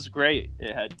 It was great.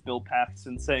 It had Bill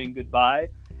Paxton saying goodbye.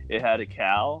 It had a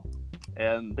cow,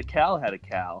 and the cow had a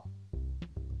cow.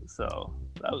 So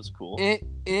that was cool.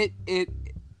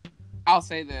 I'll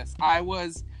say this: I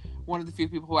was one of the few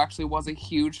people who actually was a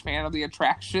huge fan of the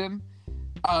attraction.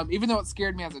 Even though it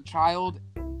scared me as a child,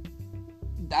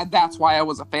 that's why I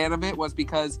was a fan of it, was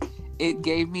because it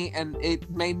gave me and it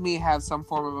made me have some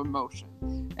form of emotion.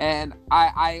 And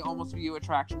I almost view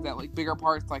attractions at like bigger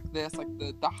parks like this, like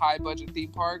the high budget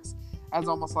theme parks, as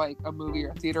almost like a movie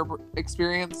or theater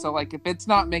experience. So like if it's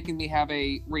not making me have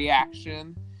a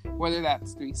reaction, whether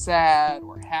that's to be sad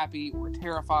or happy or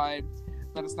terrified,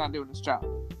 then it's not doing its job.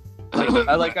 I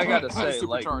gotta say,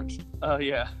 supercharged.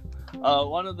 Yeah.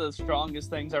 One of the strongest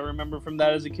things I remember from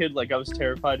that as a kid, like I was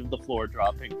terrified of the floor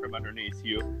dropping from underneath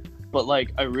you. But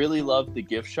like I really loved the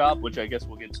gift shop, which I guess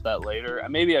we'll get to that later.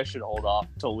 Maybe I should hold off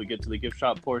till we get to the gift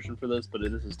shop portion for this, but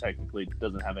this is technically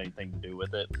doesn't have anything to do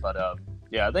with it. But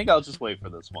yeah, I think I'll just wait for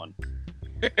this one.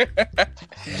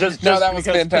 just that was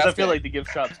fantastic. Because I feel like the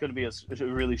gift shop's going to be a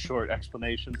really short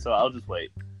explanation, so I'll just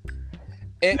wait.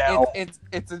 But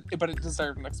it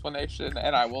deserved an explanation,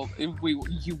 and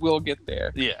you will get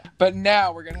there. Yeah. But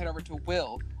now we're gonna head over to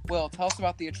Will. Will, tell us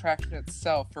about the attraction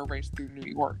itself for Race Through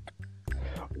New York.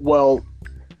 Well,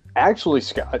 actually,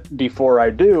 Scott, before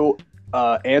I do,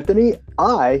 Anthony,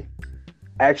 I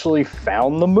actually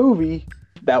found the movie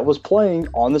that was playing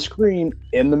on the screen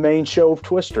in the main show of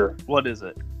Twister. What is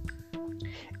it?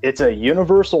 It's a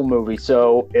Universal movie,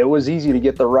 so it was easy to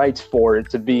get the rights for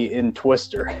it to be in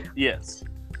Twister. Yes.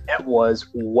 It was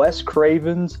Wes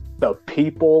Craven's The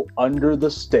People Under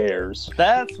the Stairs.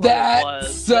 That's what it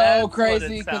was. So That's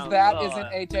crazy, because that is an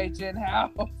H.H.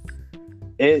 house.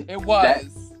 It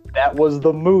was. That was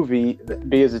the movie,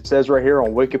 because it says right here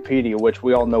on Wikipedia, which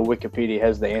we all know Wikipedia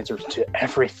has the answers to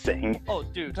everything. Oh,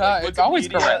 dude. It's always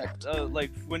correct.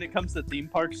 Like, when it comes to theme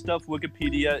park stuff,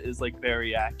 Wikipedia is, like,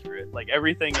 very accurate. Like,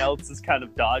 everything else is kind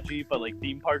of dodgy, but, like,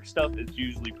 theme park stuff is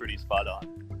usually pretty spot on.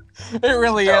 It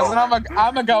really is, and I'm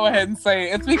gonna go ahead and say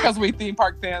it's because we theme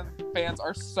park fans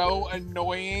are so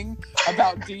annoying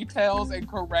about details and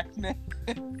correctness.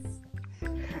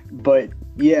 But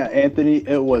yeah, Anthony,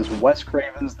 it was Wes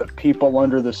Craven's The People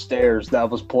Under the Stairs that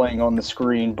was playing on the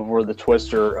screen before the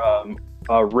Twister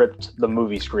ripped the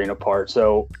movie screen apart.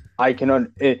 So I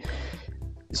can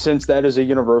since that is a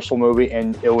Universal movie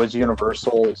and it was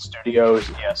Universal Studios,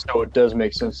 yeah, so it does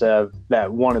make sense to have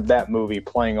that movie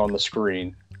playing on the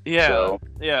screen. Yeah,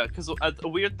 yeah, because a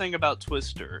weird thing about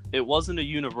Twister, it wasn't a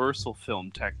Universal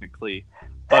film technically,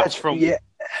 but from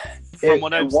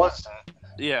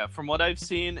what I've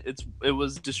seen, it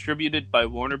was distributed by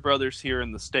Warner Brothers here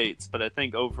in the States, but I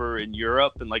think over in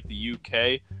Europe and like the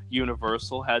UK,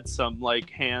 Universal had some like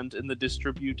hand in the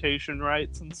distribution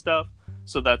rights and stuff,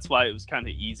 so that's why it was kind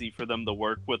of easy for them to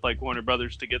work with like Warner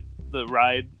Brothers to get the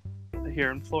ride here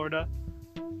in Florida.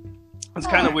 It's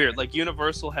kind of weird. Like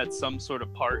Universal had some sort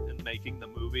of part in making the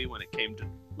movie when it came to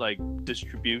like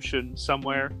distribution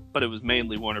somewhere, but it was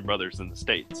mainly Warner Brothers in the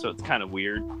States, so it's kind of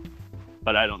weird.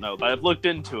 But I don't know. But I've looked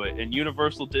into it, and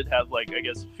Universal did have like I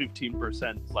guess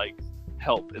 15% like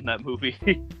help in that movie.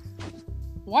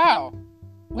 Wow,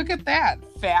 look at that,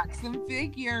 facts and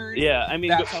figures. Yeah, I mean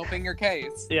that's helping your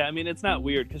case. Yeah, I mean it's not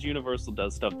weird because Universal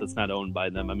does stuff that's not owned by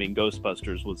them. I mean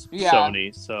Ghostbusters was Yeah.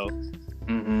 Sony, so.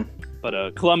 Mm-hmm.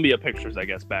 But Columbia Pictures, I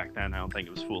guess back then. I don't think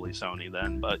it was fully Sony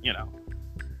then, but you know.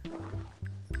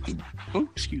 Oh,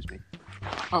 excuse me.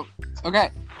 Oh,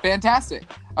 okay, fantastic.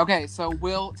 Okay, so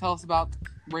Will, tell us about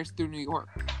Race Through New York.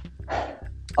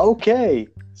 Okay,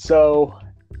 so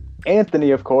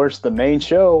Anthony, of course, the main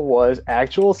show was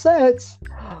actual sets.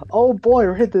 Oh boy,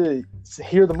 we're here to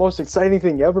hear the most exciting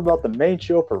thing ever about the main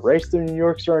show for Race Through New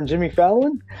York starring Jimmy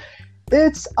Fallon.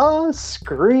 It's a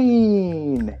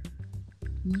screen.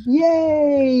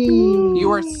 Yay!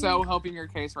 You are so helping your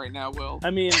case right now, Will.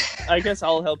 I mean, I guess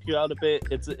I'll help you out a bit.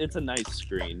 It's a nice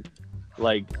screen.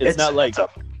 Like it's not like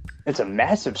It's a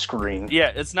massive screen.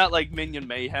 Yeah, it's not like Minion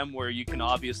Mayhem where you can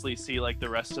obviously see like the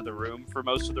rest of the room for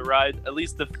most of the ride. At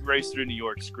least the Race Through New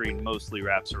York screen mostly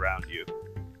wraps around you.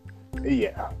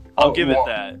 Yeah. I'll give it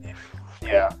that.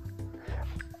 Yeah.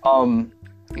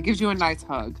 It gives you a nice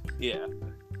hug. Yeah.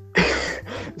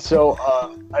 So,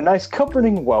 a nice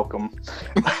comforting welcome.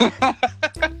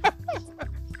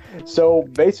 So,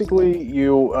 basically,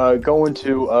 you go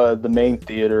into the main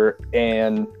theater,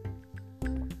 and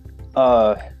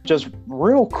just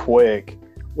real quick,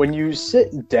 when you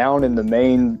sit down in the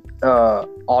main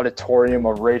auditorium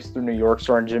of Race Through New York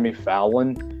starring Jimmy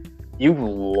Fallon, you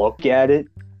look at it,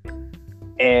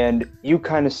 and you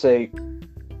kind of say,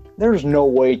 there's no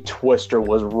way Twister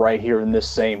was right here in this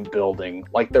same building.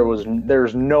 Like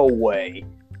there's no way,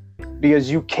 because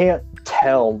you can't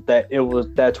tell that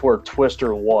that's where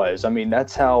Twister was. I mean,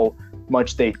 that's how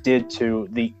much they did to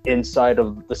the inside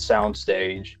of the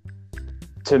soundstage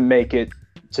to make it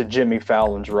to Jimmy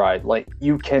Fallon's ride. Like,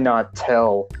 you cannot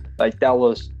tell like that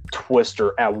was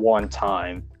Twister at one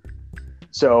time.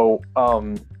 So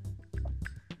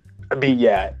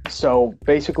yeah. So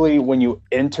basically, when you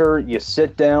enter, you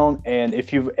sit down, and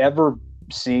if you've ever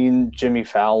seen Jimmy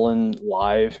Fallon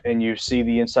live and you see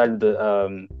the inside of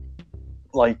the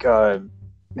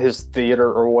his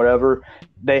theater or whatever,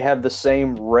 they have the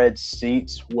same red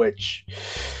seats, which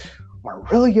are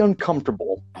really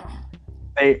uncomfortable.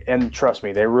 And trust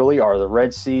me, they really are. The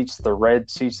red seats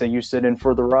that you sit in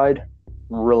for the ride,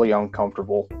 really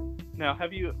uncomfortable. Now,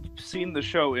 have you seen the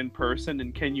show in person,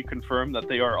 and can you confirm that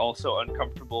they are also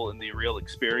uncomfortable in the real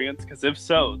experience? Because if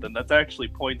so, then that's actually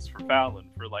points for Fallon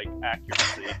for, like,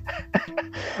 accuracy.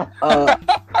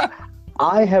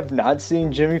 I have not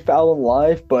seen Jimmy Fallon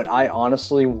live, but I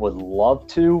honestly would love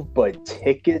to, but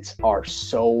tickets are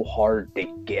so hard to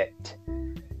get.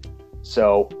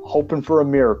 So, hoping for a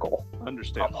miracle.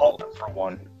 Understandable. I'm hoping for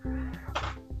one.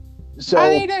 So,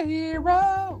 I need a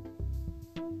hero.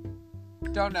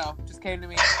 Don't know. Just came to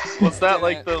me. Was that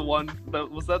like the one that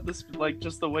was that this like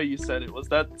just the way you said it? Was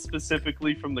that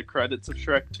specifically from the credits of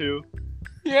Shrek 2?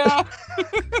 Yeah.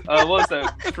 What was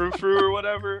that? Frou Frou or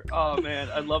whatever? Oh man,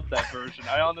 I love that version.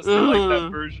 I honestly like that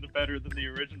version better than the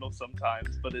original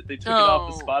sometimes, but they took it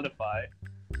off of Spotify.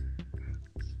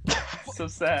 So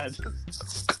sad.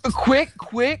 Quick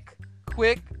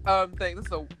thing.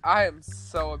 I'm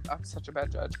such a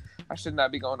bad judge. I should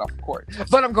not be going off court,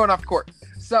 but I'm going off court.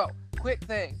 So, quick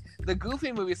thing. The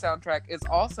Goofy movie soundtrack is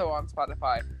also on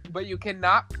Spotify, but you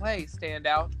cannot play Stand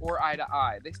Out or Eye to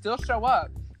Eye. They still show up.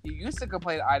 You used to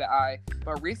play Eye to Eye,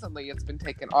 but recently it's been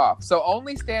taken off. So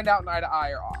only Stand Out and Eye to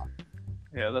Eye are off.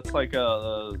 Yeah, that's like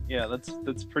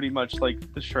that's pretty much like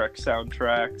the Shrek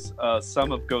soundtracks.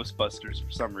 Some of Ghostbusters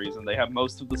for some reason. They have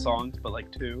most of the songs, but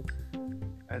like 2.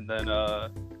 And then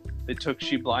they took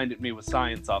She Blinded Me with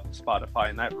Science off of Spotify,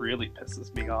 and that really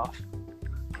pisses me off.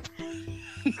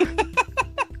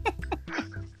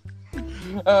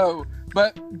 Oh,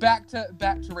 but back to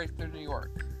Race Through New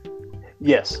York.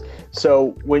 yes.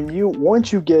 So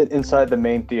once you get inside the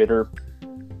main theater,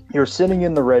 you're sitting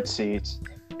in the red seats,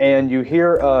 and you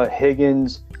hear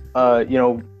Higgins,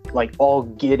 like all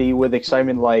giddy with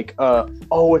excitement, like,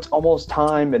 oh, it's almost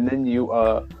time. And then you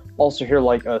also hear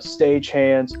like stage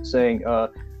hands saying, all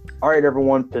right,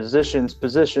 everyone, positions,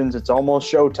 it's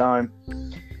almost showtime.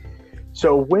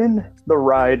 So when the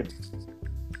ride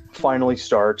finally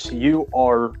starts, you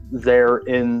are there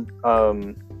in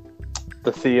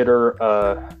the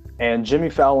theater, and Jimmy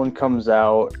Fallon comes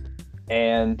out,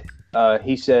 and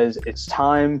he says it's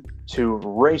time to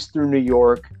race through New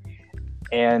York,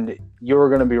 and you're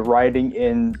going to be riding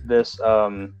in this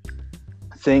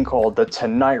thing called the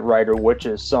Tonight Rider, which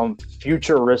is some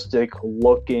futuristic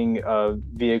looking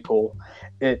vehicle.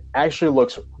 It actually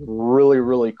looks really,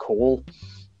 really cool.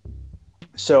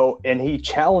 So, and he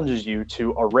challenges you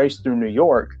to a race through New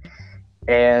York,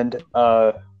 and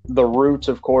the Roots,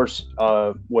 of course,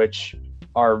 which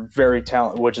are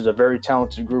which is a very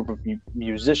talented group of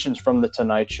musicians from the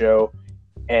Tonight Show,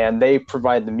 and they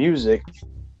provide the music.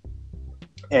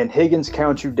 And Higgins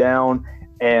counts you down,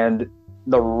 and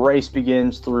the race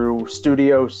begins through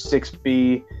Studio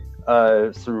 6B,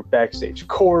 through backstage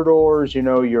corridors.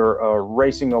 You're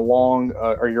racing along,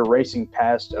 or you're racing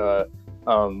past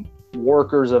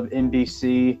workers of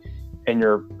NBC, and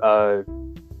you're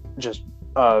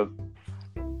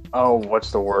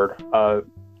what's the word?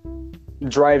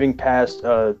 Driving past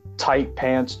Tight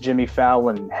Pants Jimmy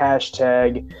Fallon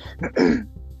hashtag,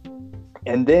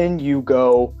 and then you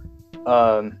go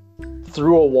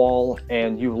through a wall,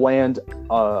 and you land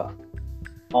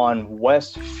on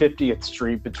West 50th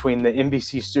Street between the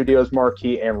NBC Studios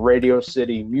marquee and Radio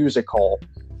City Music Hall.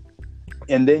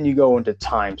 and then you go into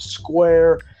Times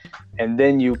Square, and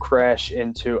then you crash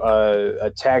into a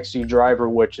taxi driver,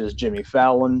 which is Jimmy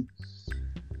Fallon,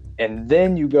 and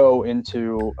then you go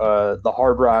into the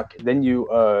Hard Rock. Then you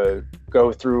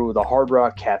go through the Hard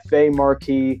Rock Cafe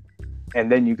marquee,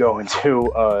 and then you go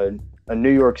into a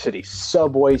New York City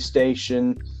subway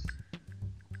station.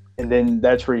 And then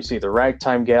that's where you see the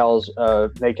Ragtime Gals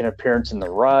make an appearance in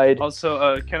the ride.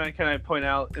 Also, can I point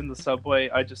out in the subway?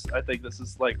 I think this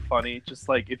is like funny. Just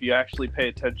like if you actually pay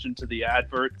attention to the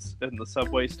adverts in the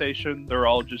subway station, they're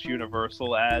all just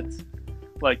Universal ads.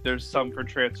 Like there's some for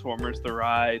Transformers the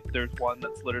ride. There's one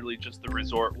that's literally just the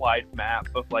resort-wide map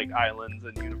of like islands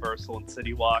and Universal and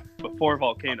City Walk before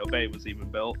Volcano Bay was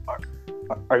even built.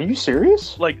 Are you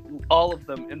serious? Like all of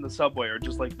them in the subway are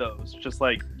just like those, just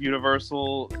like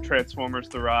Universal, Transformers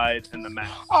the ride, and the map.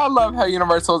 I love how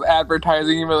Universal is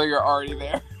advertising even though you're already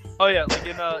there. Oh yeah, like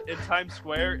in Times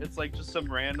Square, it's like just some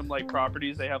random like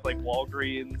properties. They have like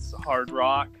Walgreens, Hard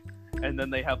Rock, and then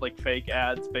they have like fake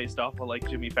ads based off of like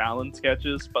Jimmy Fallon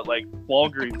sketches. But like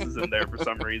Walgreens is in there for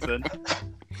some reason.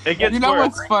 It gets worse.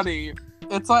 What's funny?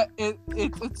 It's like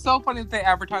it's so funny that they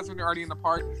advertise when you're already in the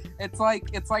park. It's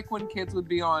like when kids would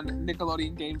be on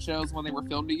Nickelodeon game shows when they were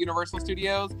filmed at Universal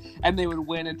Studios, and they would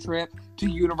win a trip to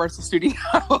Universal Studios.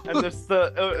 And there's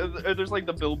like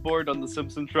the billboard on the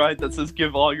Simpsons ride that says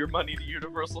 "Give all your money to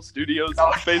Universal Studios."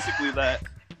 It's basically that.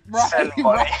 Right.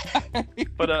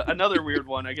 But another weird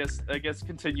one. I guess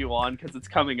continue on because it's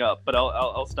coming up. But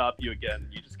I'll stop you again.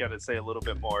 You just got to say a little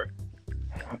bit more.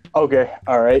 Okay.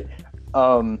 All right.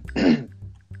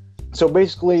 So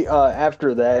basically,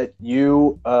 after that,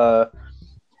 you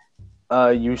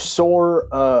soar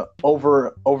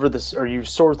over this, or you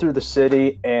soar through the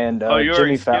city, and you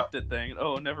already skipped it. Thing.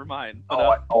 Oh, never mind.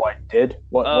 But, I did.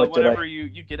 What whenever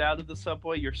did you get out of the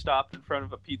subway, you're stopped in front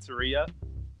of a pizzeria,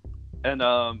 and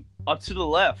up to the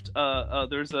left,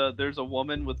 there's a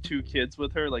woman with two kids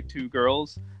with her, like two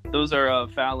girls. Those are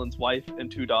Fallon's wife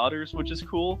and two daughters, which is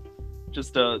cool.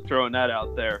 Just throwing that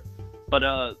out there.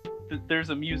 But there's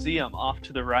a museum off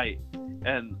to the right,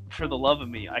 and for the love of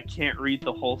me, I can't read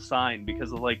the whole sign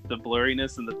because of like the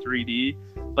blurriness and the 3D,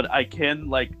 but I can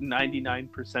like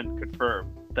 99%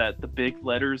 confirm that the big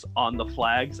letters on the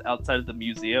flags outside of the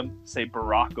museum say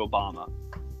Barack Obama.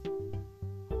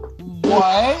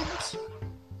 What?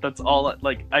 That's all.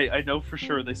 Like I know for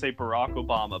sure they say Barack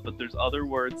Obama, but there's other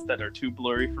words that are too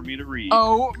blurry for me to read.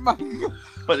 Oh my God.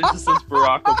 But it just says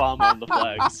Barack Obama on the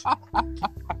flags.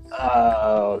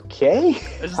 Okay.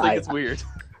 I just think it's weird.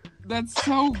 That's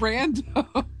so random.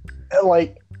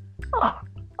 Like,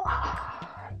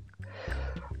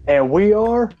 and we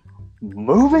are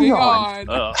moving on.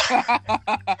 Yeah.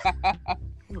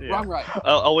 Wrong, right.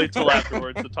 I'll wait till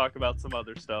afterwards to talk about some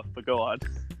other stuff, but go on.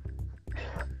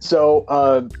 So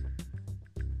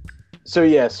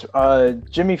yes,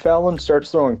 Jimmy Fallon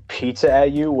starts throwing pizza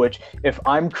at you, which, if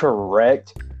I'm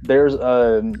correct, there's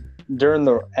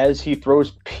as he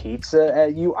throws pizza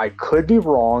at you, I could be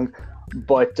wrong,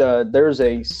 but there's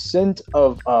a scent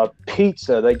of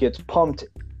pizza that gets pumped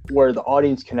where the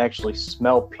audience can actually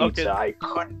smell pizza. Okay.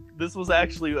 This was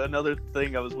actually another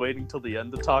thing I was waiting till the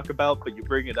end to talk about, but you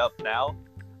bring it up now.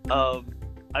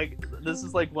 This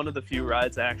is like one of the few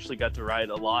rides I actually got to ride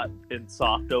a lot in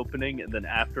soft opening, and then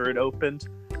after it opened,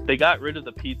 they got rid of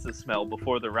the pizza smell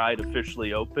before the ride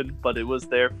officially opened, but it was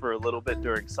there for a little bit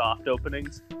during soft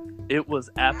openings. It was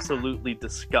absolutely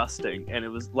disgusting, and it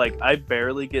was like I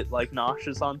barely get like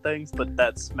nauseous on things, but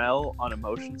that smell on a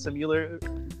motion simulator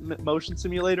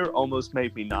almost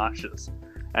made me nauseous,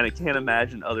 and I can't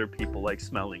imagine other people like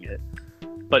smelling it.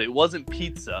 But it wasn't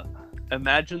pizza.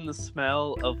 Imagine the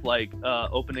smell of like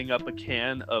opening up a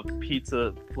can of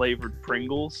pizza flavored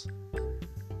Pringles,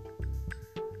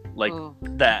 like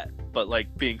that, but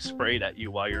like being sprayed at you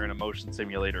while you're in a motion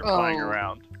simulator flying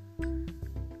around.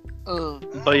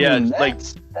 But yeah,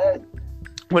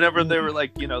 whenever they were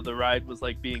like, the ride was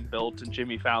like being built and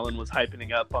Jimmy Fallon was hyping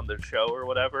it up on their show or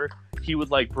whatever, he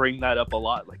would like bring that up a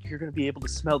lot. Like, you're gonna be able to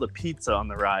smell the pizza on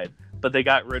the ride. But they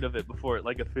got rid of it before it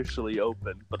like officially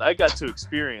opened. But I got to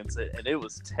experience it, and it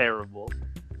was terrible.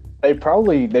 They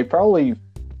probably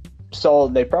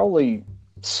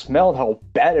smelled how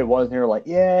bad it was, and they were like,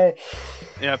 yeah.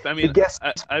 I mean,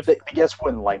 the guests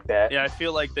wouldn't like that. Yeah, I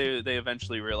feel like they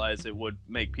eventually realized it would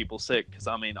make people sick. Because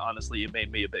I mean, honestly, it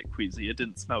made me a bit queasy. It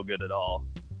didn't smell good at all.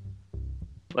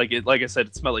 Like I said,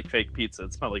 it smelled like fake pizza.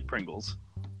 It smelled like Pringles.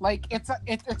 Like it's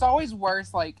always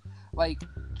worse. Like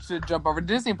to jump over to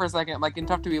Disney for a second, like in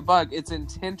Tough to Be a Bug, it's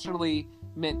intentionally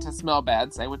meant to smell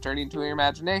bad, say with Journey into Your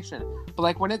Imagination. But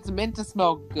like when it's meant to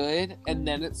smell good and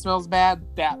then it smells bad,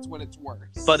 that's when it's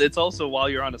worse. But it's also while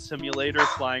you're on a simulator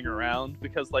flying around,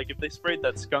 because like if they sprayed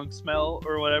that skunk smell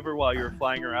or whatever while you're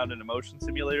flying around in a motion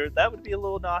simulator, that would be a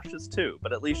little nauseous too.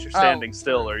 But at least you're standing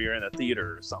still or you're in a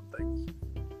theater or something.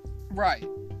 Right.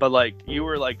 But like you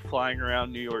were like flying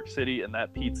around New York City and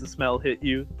that pizza smell hit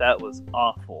you, that was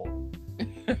awful.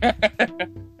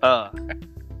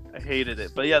 I hated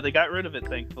it. But yeah, they got rid of it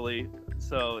thankfully.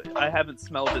 So I haven't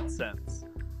smelled it since.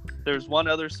 There's one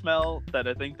other smell that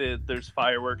I think that there's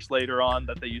fireworks later on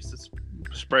that they used to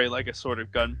spray like a sort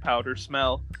of gunpowder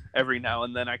smell. Every now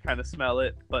and then I kind of smell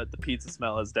it, but the pizza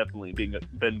smell has definitely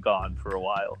been gone for a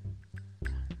while.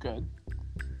 Good.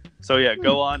 So yeah,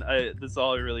 go on. This is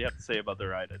all I really have to say about the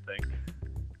ride, I think.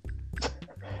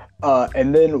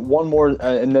 And then one more,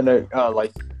 and then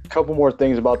like a couple more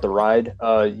things about the ride.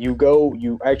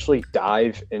 You actually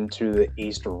dive into the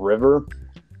East River,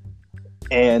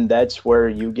 and that's where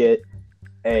you get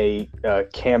a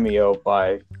cameo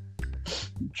by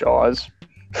Jaws.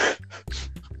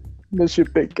 Miss you,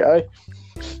 big guy.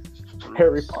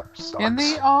 Harry Potter sucks. In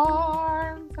the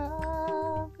arms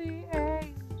of the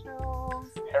angels.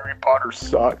 Harry Potter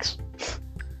sucks.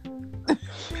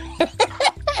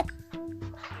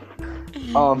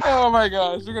 Oh my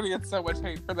gosh, you're gonna get so much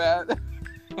hate for that.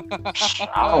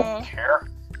 I don't care.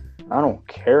 I don't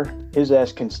care. His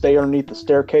ass can stay underneath the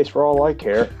staircase for all I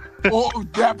care. Oh,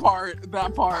 that part.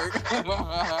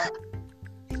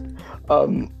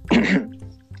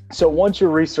 So once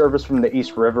you're resurfaced from the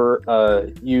East River,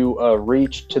 you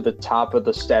reach to the top of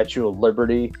the Statue of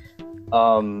Liberty.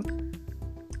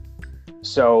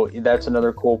 So that's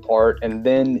another cool part. And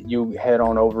then you head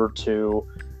on over to...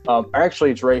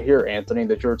 actually, it's right here, Anthony,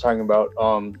 that you were talking about.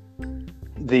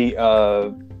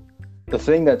 The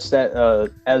thing that's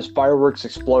as fireworks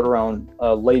explode around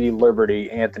Lady Liberty,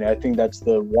 Anthony, I think that's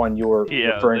the one you were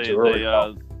referring to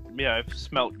earlier. I've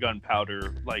smelt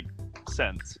gunpowder like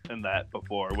scents in that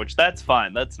before, which that's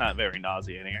fine. That's not very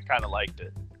nauseating. I kind of liked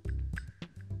it.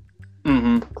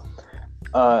 Mm-hmm.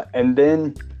 And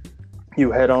then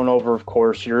you head on over, of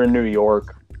course, you're in New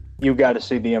York. You got to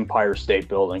see the Empire State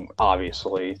Building,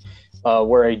 obviously,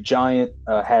 where a giant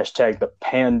hashtag, the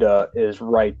panda, is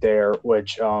right there,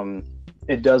 which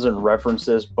it doesn't reference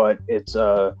this, but it's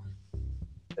the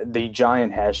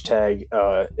giant hashtag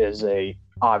is a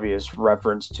obvious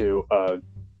reference to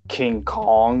King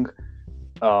Kong.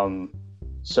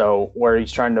 So where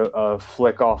he's trying to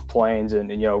flick off planes and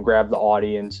grab the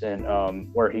audience,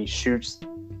 and where he shoots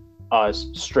us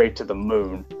straight to the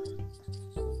moon.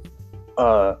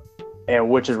 And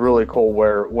which is really cool,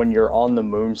 where when you're on the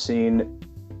moon scene,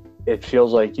 it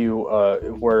feels like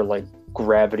where like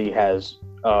gravity has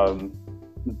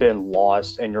been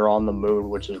lost and you're on the moon,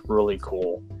 which is really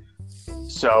cool.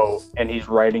 So, and he's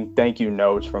writing thank you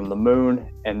notes from the moon,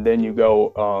 and then you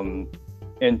go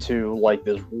into like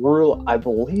this real, I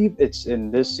believe it's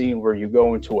in this scene where you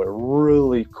go into a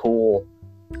really cool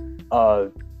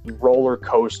roller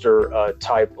coaster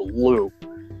type loop,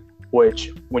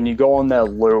 which when you go on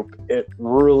that loop, it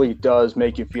really does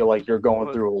make you feel like you're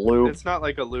going through a loop. It's not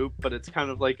like a loop, but it's kind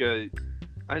of like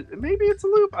maybe it's a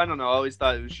loop. I don't know. I always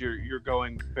thought it was you're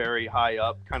going very high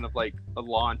up, kind of like a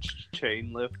launched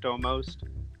chain lift almost.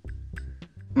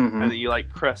 Mm-hmm. And then you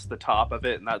like crest the top of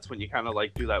it, and that's when you kind of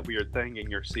like do that weird thing in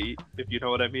your seat, if you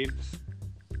know what I mean.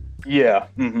 Yeah.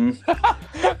 Mm-hmm.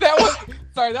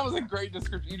 that was a great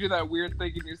description. You do that weird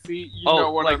thing in your seat. You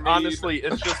know what I mean. Honestly,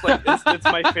 it's just like it's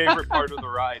my favorite part of the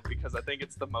ride, because I think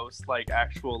it's the most like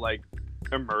actual like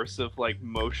immersive like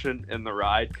motion in the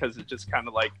ride, because it just kind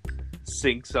of like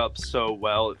syncs up so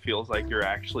well. It feels like you're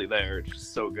actually there. It's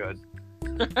just so good.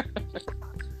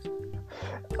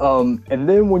 And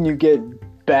then when you get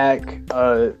back,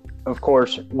 of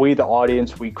course, we the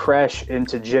audience, we crash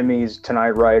into Jimmy's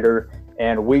Tonight Rider,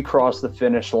 and we cross the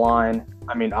finish line.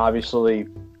 I mean, obviously,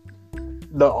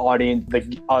 the audience,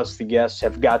 the guests,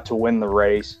 have got to win the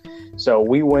race. So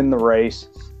we win the race,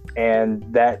 and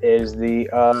that is the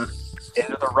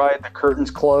end of the ride. The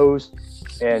curtains close,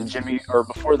 and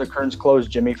before the curtains close,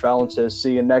 Jimmy Fallon says,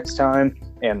 "See you next time."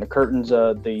 And the curtains,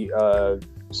 the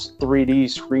 3D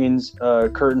screens,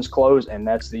 curtains close, and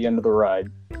that's the end of the ride.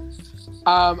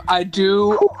 I've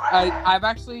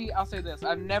actually, I'll say this,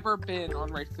 I've never been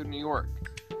on Race Through New York,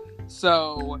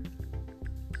 so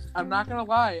I'm not gonna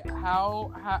lie,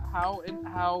 how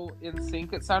in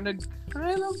sync it sounded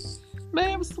kind of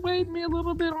may have swayed me a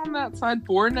little bit on that side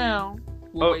for now.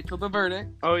 We'll wait till the verdict.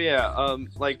 Oh yeah,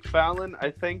 like Fallon,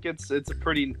 I think it's a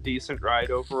pretty decent ride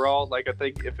overall. Like I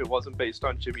think if it wasn't based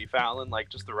on Jimmy Fallon, like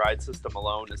just the ride system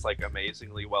alone is like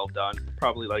amazingly well done.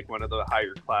 Probably like one of the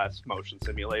higher class motion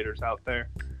simulators out there.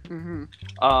 Mm-hmm.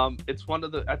 It's one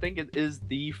of the, I think it is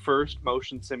the first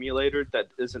motion simulator that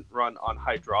isn't run on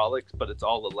hydraulics, but it's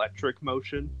all electric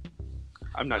motion.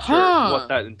 I'm not sure what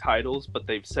that entitles, but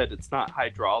they've said it's not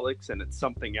hydraulics and it's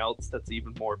something else that's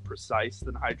even more precise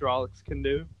than hydraulics can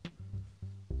do.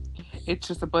 It's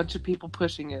just a bunch of people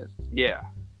pushing it. Yeah.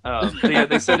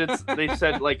 They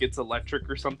said like it's electric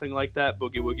or something like that,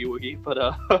 boogie woogie woogie.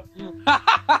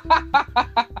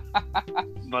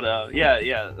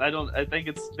 Yeah. I think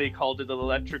they called it an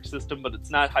electric system, but it's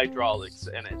not hydraulics,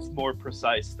 and it's more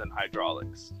precise than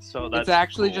hydraulics. So that's it's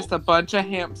actually cool. just a bunch of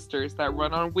hamsters that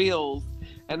run on wheels,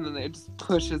 and then it just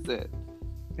pushes it.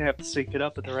 You have to sync it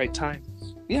up at the right time.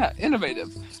 Yeah, innovative.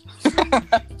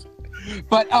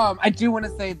 But I do want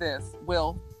to say this,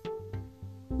 Will.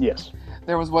 Yes.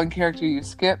 There was one character you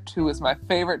skipped who was my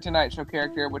favorite Tonight Show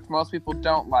character, which most people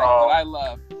don't like, but I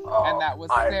love. And that was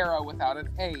Sarah without an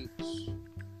H.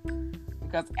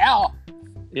 Because L.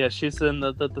 Yeah, she's in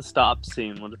the stop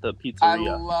scene with the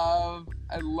pizzeria.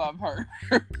 I love her.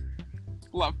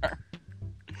 Love her.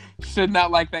 Should not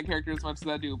like that character as much as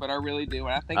I do, but I really do.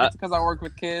 And I think it's because I work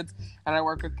with kids, and I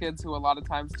work with kids who a lot of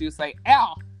times do say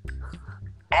L.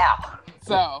 Ow.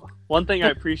 So one thing I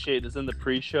appreciate is in the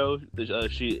pre-show,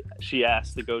 she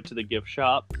asked to go to the gift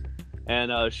shop,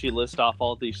 and she lists off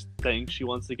all these things she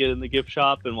wants to get in the gift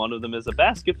shop, and one of them is a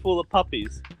basket full of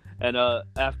puppies. And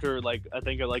after I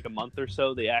think a month or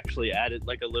so, they actually added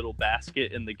like a little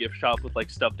basket in the gift shop with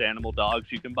like stuffed animal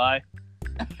dogs you can buy.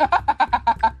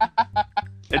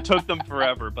 It took them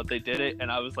forever, but they did it,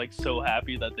 and I was like so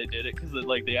happy that they did it because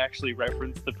they actually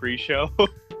referenced the pre-show.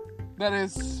 That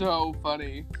is so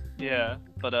funny. Yeah,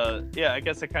 but I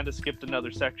guess I kind of skipped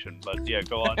another section, but yeah,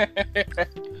 go on.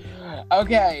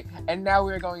 Okay, and now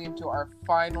we're going into our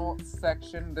final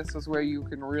section. This is where you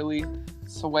can really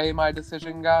sway my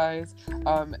decision, guys.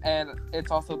 And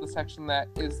it's also the section that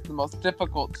is the most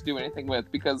difficult to do anything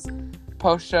with, because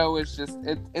post-show is just,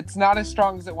 it's not as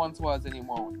strong as it once was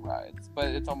anymore with rides, but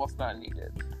it's almost not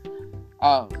needed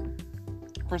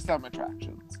for some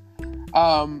attractions.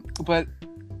 But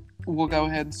we'll go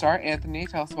ahead and start. Anthony,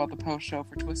 tell us about the post-show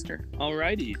for Twister.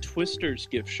 Alrighty, Twister's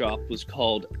gift shop was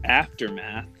called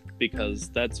Aftermath because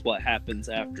that's what happens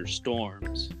after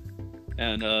storms.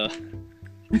 And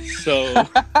so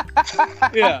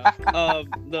yeah,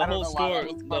 the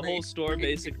whole store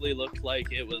basically looked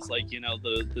like it was like,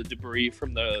 the debris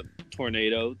from the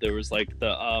tornado. There was like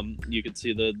the you could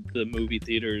see the movie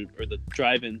theater or the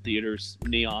drive-in theater's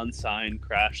neon sign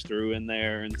crash through in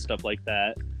there and stuff like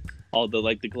that. All the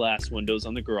the glass windows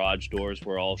on the garage doors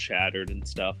were all shattered and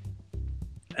stuff.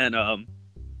 And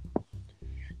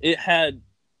it had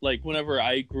whenever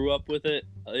I grew up with it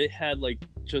had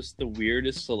just the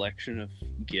weirdest selection of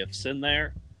gifts in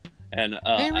there. And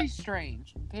very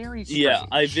strange. Yeah,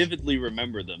 I vividly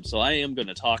remember them, so I am going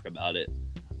to talk about it.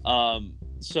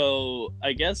 So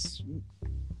I guess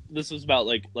this was about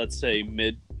let's say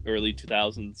early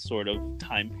 2000s sort of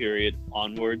time period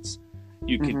onwards.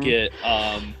 You could get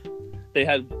they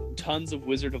had tons of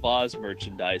Wizard of Oz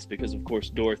merchandise because, of course,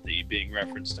 Dorothy being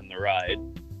referenced in the ride.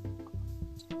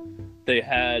 They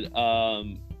had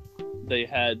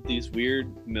these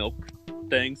weird milk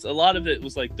things. A lot of it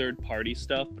was third-party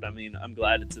stuff, but I mean, I'm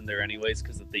glad it's in there anyways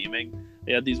because of theming.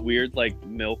 They had these weird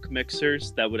milk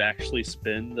mixers that would actually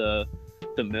spin the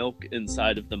milk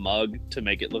inside of the mug to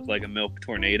make it look like a milk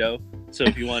tornado. So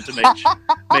if you wanted to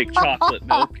make chocolate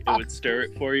milk, it would stir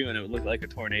it for you, and it would look like a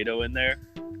tornado in there.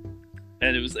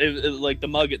 And it was the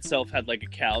mug itself had a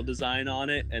cow design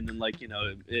on it, and then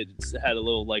it had a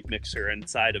little mixer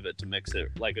inside of it to mix it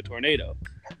like a tornado.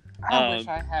 I wish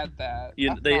I had that.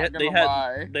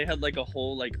 They had a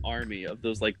whole army of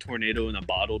those tornado in a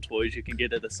bottle toys you can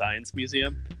get at the science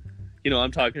museum. You know what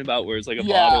I'm talking about, where it's a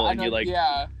bottle and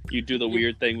you do the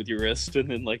weird thing with your wrist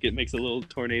and then it makes a little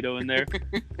tornado in there.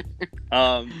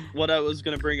 What I was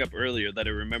going to bring up earlier that I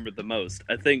remembered the most,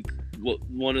 I think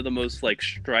one of the most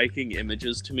striking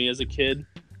images to me as a kid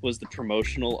was the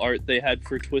promotional art they had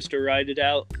for Twister Ride It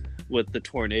Out with the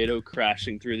tornado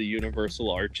crashing through the Universal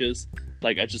arches.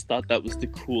 I just thought that was the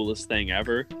coolest thing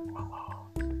ever.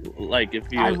 I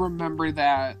remember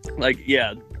that.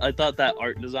 I thought that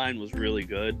art design was really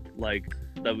good.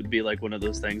 That would be one of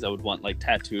those things I would want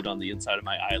tattooed on the inside of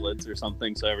my eyelids or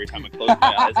something, so every time I closed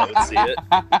my eyes I would see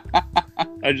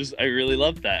it. I really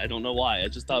loved that. I don't know why. I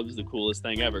just thought it was the coolest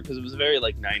thing ever because it was very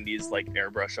 90s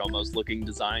airbrush almost looking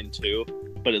design too.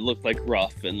 but it looked like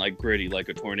rough and like gritty, like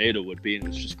a tornado would be, and it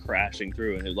was just crashing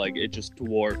through, and it just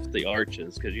dwarfed the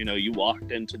arches, because you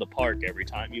walked into the park every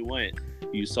time you went,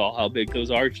 you saw how big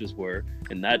those arches were,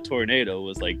 and that tornado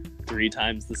was like 3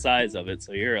 times the size of it,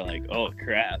 so you're like, oh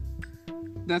crap.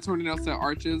 That tornado said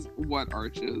arches. What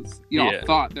arches? Y'all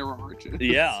thought there were arches.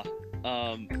 Yeah.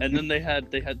 And then they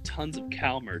had tons of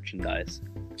cow merchandise,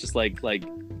 just like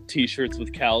t-shirts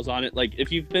with cows on it. Like,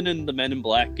 if you've been in the Men in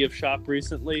Black gift shop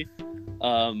recently,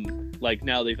 like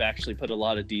now they've actually put a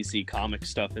lot of DC comic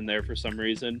stuff in there for some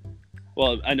reason.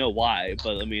 Well, I know why,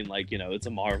 but I mean, like, it's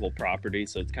a Marvel property,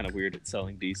 so it's kind of weird it's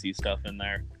selling DC stuff in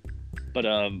there. But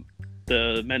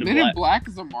the Men in Black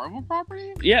is a Marvel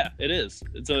property? Yeah, it is.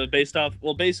 It's based off,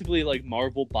 well, basically, like,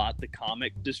 Marvel bought the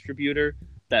comic distributor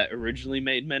that originally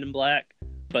made Men in Black.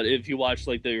 But if you watch,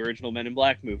 like, the original Men in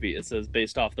Black movie, it says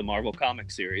based off the Marvel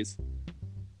comic series.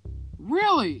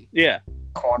 Really? Yeah.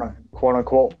 Quote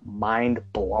unquote, mind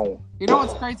blown. You know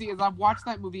what's crazy is I've watched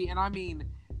that movie, and I mean,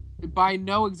 by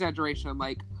no exaggeration,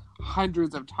 like,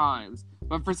 hundreds of times.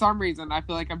 But for some reason, I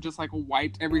feel like I've just, like,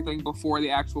 wiped everything before the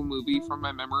actual movie from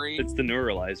my memory. It's the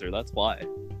neuralizer, that's why.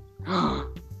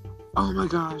 Oh my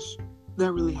gosh.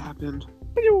 That really happened.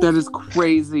 That is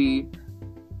crazy.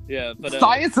 Yeah, but...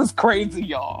 Science is crazy,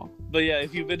 y'all. But yeah,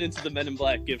 if you've been into the Men in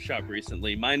Black gift shop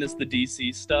recently, minus the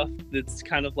DC stuff, it's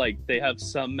kind of like they have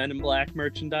some Men in Black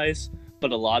merchandise,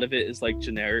 but a lot of it is, like,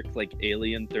 generic, like,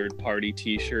 alien third-party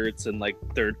t-shirts and, like,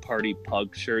 third-party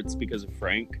pug shirts because of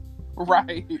Frank.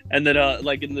 Right. And then,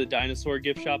 like, in the dinosaur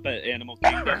gift shop at Animal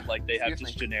Kingdom, like, they have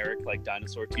just generic, like,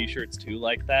 dinosaur t-shirts, too,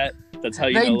 like that. That's how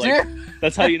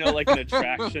that's how you know, like, an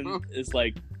attraction is,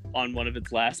 like, on one of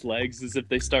its last legs, is if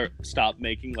they stop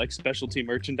making, like, specialty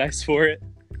merchandise for it.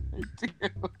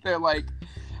 They're like,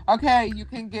 okay, you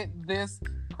can get this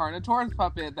Carnotaurus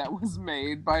puppet that was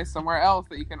made by somewhere else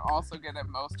that you can also get at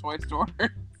most toy stores.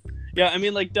 Yeah, I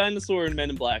mean, like, Dinosaur and Men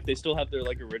in Black, they still have their,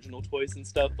 like, original toys and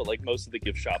stuff, but, like, most of the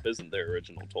gift shop isn't their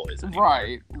original toys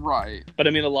anymore. Right. But, I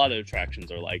mean, a lot of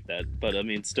attractions are like that. But, I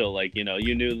mean, still, like,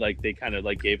 you knew, like, they kind of,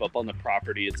 like, gave up on the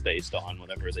property it's based on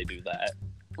whenever they do that.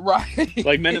 Right.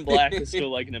 Like, Men in Black is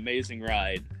still, like, an amazing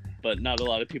ride, but not a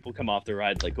lot of people come off the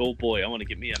ride like, oh, boy, I want to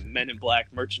get me a Men in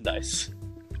Black merchandise.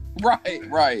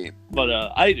 Right. But,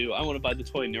 I do. I want to buy the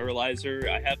toy Neuralizer.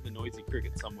 I have the Noisy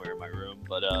Cricket somewhere in my room,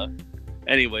 but,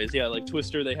 anyways, yeah, like,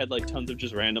 Twister, they had, like, tons of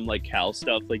just random, like, cow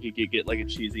stuff. Like, you could get, like, a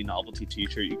cheesy novelty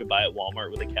t-shirt you could buy at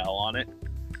Walmart with a cow on it.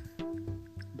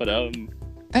 But,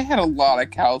 they had a lot of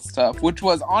cow stuff, which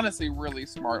was honestly really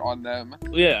smart on them.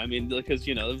 Yeah, I mean, because,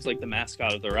 it was, like, the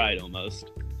mascot of the ride,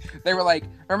 almost. They were like,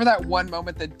 remember that one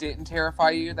moment that didn't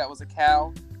terrify you, that was a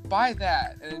cow? Buy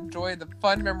that and enjoy the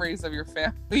fun memories of your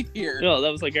family here. No,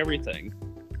 that was, like, everything.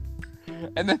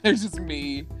 And then there's just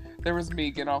me. There was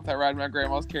me getting off that ride. My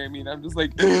grandma was carrying me, and I'm just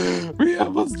like, we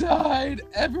almost died.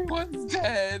 Everyone's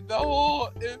dead.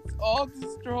 It's all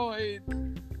destroyed.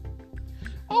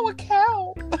 Oh, a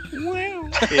cow! Wow.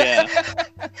 Yeah.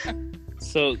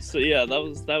 So yeah,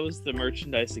 that was the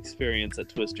merchandise experience at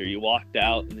Twister. You walked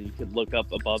out, and then you could look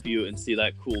up above you and see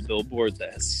that cool billboard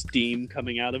that has steam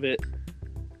coming out of it.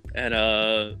 And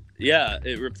yeah,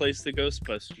 it replaced the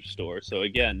Ghostbusters store. So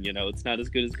again, it's not as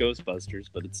good as Ghostbusters,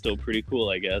 but it's still pretty cool,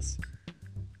 I guess.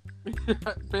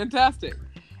 Fantastic.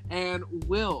 And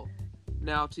Will,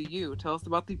 now to you, tell us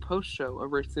about the post show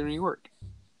of Race to New York.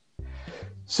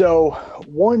 So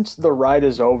once the ride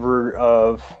is over,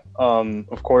 of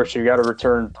course you got to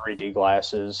return 3D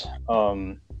glasses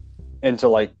into,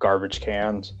 like, garbage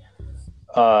cans,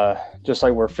 just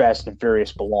like where Fast and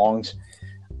Furious belongs.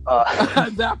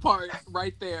 That part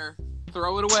right there.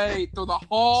 Throw it away. Throw the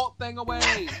whole thing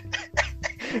away.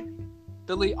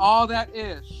 Delete all that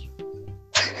ish.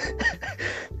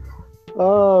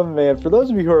 Oh man, for those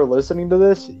of you who are listening to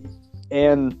this,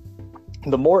 and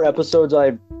the more episodes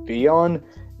I be on,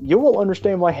 you will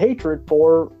understand my hatred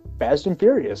for Fast and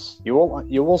Furious. You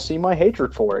will see my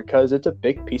hatred for it, because it's a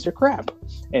big piece of crap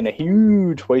and a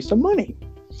huge waste of money.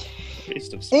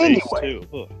 Waste of space too.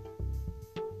 Ugh.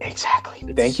 Exactly.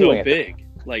 It's Thank so you, Anthony. big.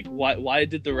 Like, why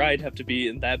did the ride have to be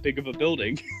in that big of a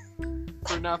building?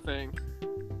 For nothing.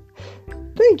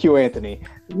 Thank you, Anthony.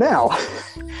 Now,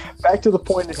 back to the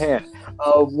point at hand.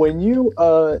 When you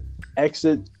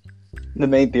exit the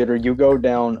main theater, you go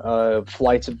down I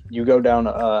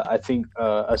think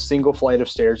a single flight of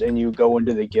stairs, and you go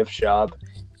into the gift shop.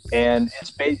 And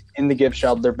it's in the gift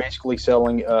shop, they're basically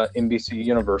selling NBC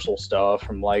Universal stuff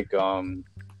from, like,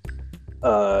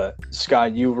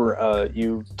 Scott,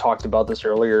 you talked about this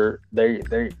earlier. They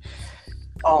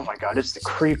oh my god, it's the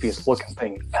creepiest looking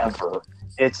thing ever.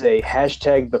 It's a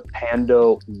hashtag the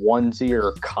panda onesie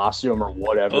or costume or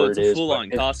whatever it's it a is. full-on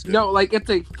but costume. No, like it's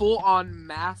a full-on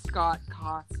mascot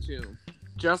costume,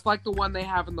 just like the one they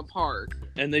have in the park.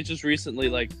 And they just recently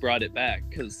like brought it back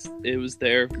because it was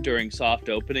there during soft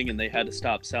opening, and they had to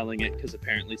stop selling it because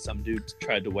apparently some dude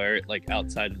tried to wear it like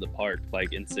outside of the park,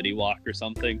 like in City Walk or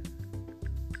something.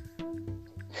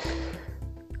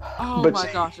 Oh But my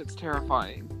see- gosh, it's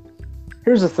terrifying.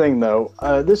 Here's the thing, though.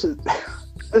 This is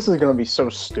going to be so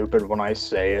stupid when I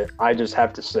say it. I just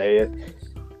have to say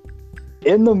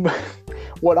it.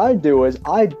 What I do is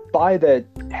I buy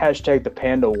that hashtag the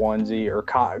panda onesie or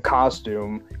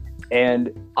costume,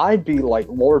 and I'd be like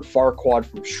Lord Farquaad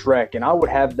from Shrek, and I would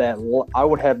have that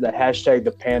hashtag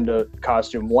the panda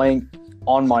costume laying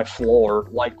on my floor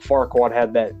like Farquaad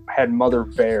had Mother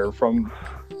Bear from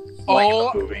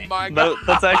Oh the movie. my god.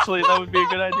 That would be a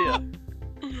good idea.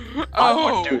 I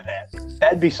Oh, would do that.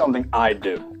 That'd be something I'd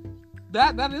do.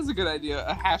 that is a good idea.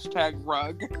 A hashtag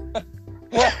rug.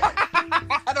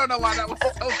 I don't know why that was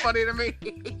so funny to me.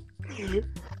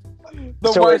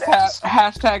 The So worst it's-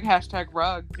 hashtag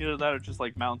rug. Either that or just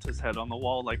like mount his head on the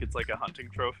wall like it's like a hunting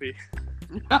trophy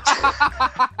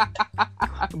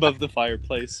above the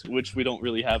fireplace, which we don't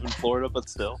really have in Florida, but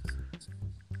still.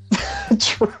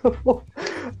 True.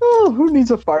 Oh, who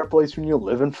needs a fireplace when you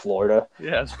live in Florida?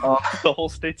 Yeah, Um, the whole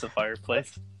state's a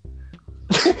fireplace.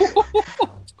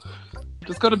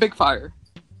 Just go to Big Fire.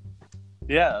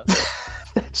 Yeah.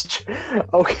 That's true.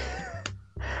 Okay.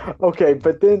 Okay,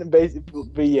 but then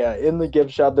basically, yeah, in the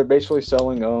gift shop, they're basically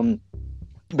selling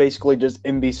basically just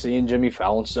NBC and Jimmy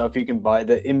Fallon stuff. You can buy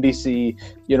the NBC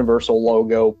Universal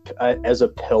logo as a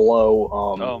pillow.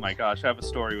 Oh my gosh, I have a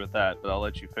story with that, but I'll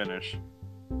let you finish.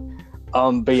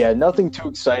 But yeah, nothing too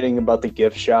exciting about the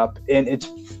gift shop, and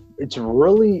it's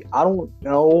really, I don't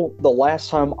know. The last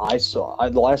time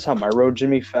I rode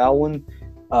Jimmy Fallon,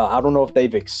 I don't know if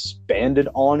they've expanded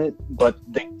on it, but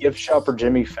the gift shop for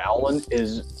Jimmy Fallon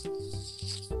is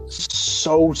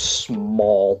so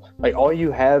small. Like all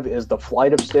you have is the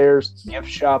flight of stairs, gift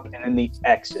shop, and then the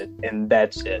exit, and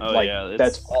that's it. Oh, like yeah,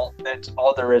 that's all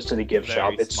there is to the gift very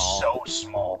shop. It's small. so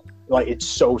small. Like it's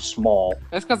so small.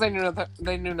 It's because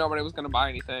they knew nobody was going to buy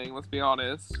anything. Let's be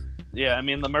honest. Yeah, I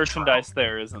mean the merchandise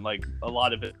there isn't like a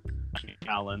lot of it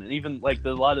Allen, and even like a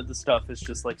lot of the stuff is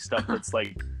just like stuff that's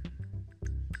like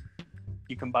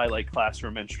you can buy like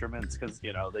classroom instruments because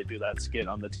you know they do that skit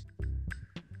on the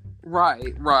Right.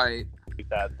 like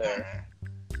that there.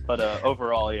 But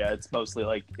overall, yeah, it's mostly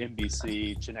like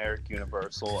NBC, generic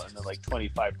Universal, and then like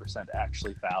 25%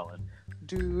 actually Fallon.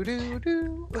 Do do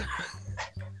do.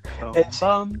 Bum, It's-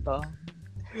 bum, bum.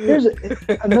 Here's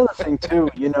another thing too.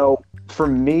 You know, for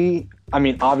me, I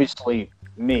mean, obviously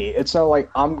me. It's not like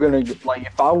I'm gonna like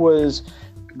if I was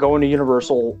going to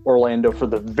Universal Orlando for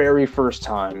the very first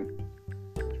time,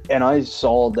 and I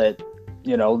saw that,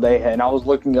 you know, they had, and I was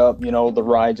looking up, you know, the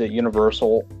rides at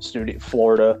Universal Studio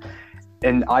Florida,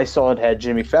 and I saw it had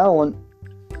Jimmy Fallon.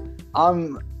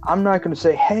 I'm not gonna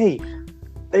say, hey,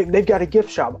 they've got a gift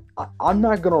shop. I'm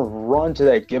not gonna run to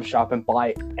that gift shop and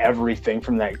buy everything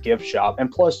from that gift shop. And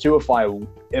plus, too,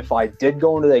 if I did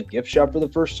go into that gift shop for the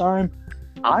first time,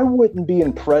 I wouldn't be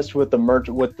impressed with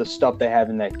the stuff they have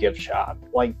in that gift shop.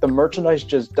 Like the merchandise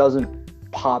just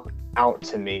doesn't pop out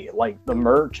to me. Like the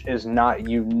merch is not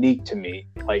unique to me.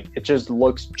 Like it just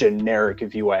looks generic,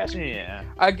 if you ask me. Yeah.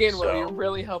 Again, Will, So- you're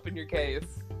really helping your case.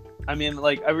 I mean,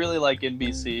 like, I really like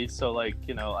NBC, so, like,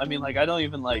 you know, I mean, like, I don't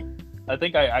even, like, I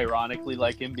think I ironically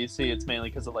like NBC. It's mainly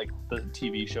because of, like, the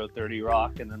TV show 30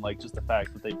 Rock, and then, like, just the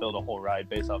fact that they built a whole ride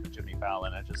based off of Jimmy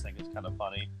Fallon. I just think it's kind of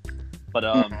funny. But,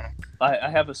 I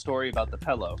have a story about the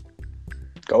pillow.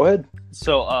 Go ahead.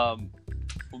 So,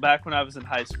 back when I was in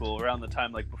high school, around the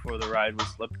time, like, before the ride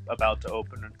was about to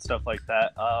open and stuff like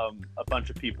that, a bunch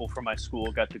of people from my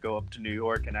school got to go up to New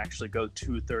York and actually go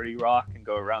to 30 Rock and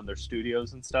go around their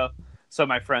studios and stuff. So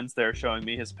my friend's there showing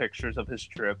me his pictures of his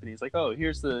trip, and he's like, "Oh,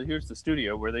 here's the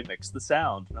studio where they mix the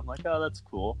sound." And I'm like, "Oh, that's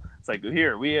cool." It's like,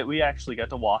 here we actually got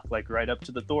to walk like right up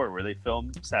to the door where they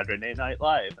filmed Saturday Night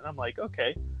Live, and I'm like,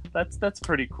 "Okay, that's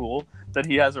pretty cool." Then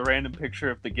he has a random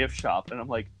picture of the gift shop, and I'm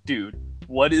like, "Dude,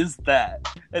 what is that?"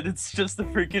 And it's just the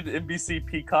freaking NBC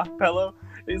Peacock pillow.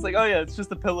 And he's like, "Oh yeah, it's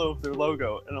just a pillow of their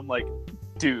logo," and I'm like,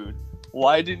 "Dude,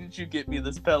 why didn't you get me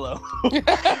this pillow?"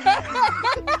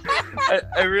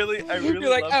 I really You're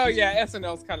like, love oh this- yeah,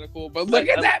 SNL's kind of cool, but look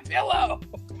at that pillow.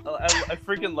 I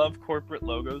freaking love corporate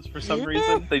logos for some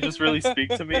reason. They just really speak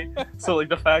to me. So like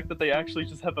the fact that they actually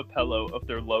just have a pillow of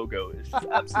their logo is just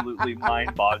absolutely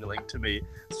mind-boggling to me.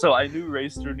 So I knew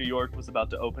Race Through New York was about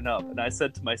to open up, and I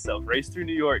said to myself, Race Through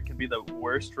New York can be the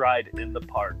worst ride in the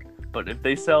park, but if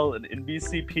they sell an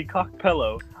NBC Peacock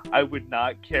pillow, I would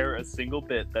not care a single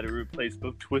bit that it replaced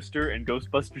both Twister and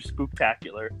Ghostbusters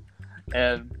Spooktacular.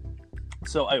 And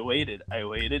so I waited,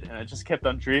 and I just kept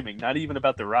on dreaming, not even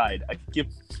about the ride. I could give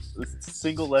a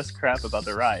single less crap about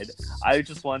the ride. I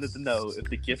just wanted to know if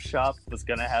the gift shop was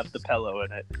going to have the pillow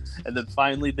in it. And then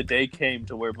finally the day came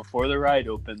to where before the ride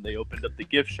opened, they opened up the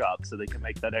gift shop so they could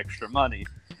make that extra money.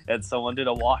 And someone did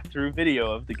a walkthrough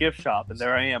video of the gift shop, and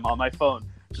there I am on my phone,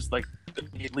 just like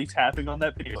immediately tapping on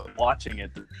that video and watching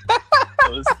it. It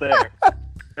was there.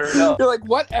 Sure enough. You're like,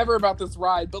 whatever about this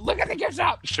ride, but look at the gift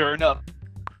shop. Sure enough,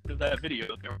 in that video,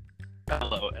 there was a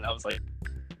pillow, and I was like,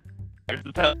 "There's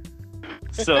the pillow."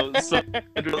 So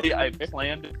literally, I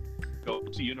planned to go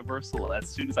to Universal as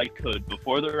soon as I could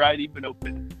before the ride even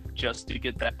opened, just to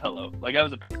get that pillow. Like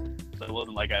it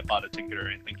wasn't like I bought a ticket or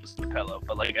anything, just the pillow.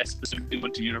 But like I specifically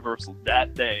went to Universal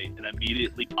that day and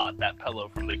immediately bought that pillow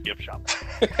from the gift shop.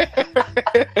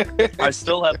 I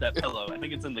still have that pillow. I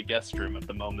think it's in the guest room at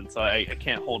the moment, so I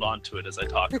can't hold on to it as I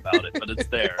talk about it. But it's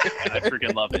there, and I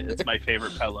freaking love it. It's my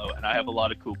favorite pillow, and I have a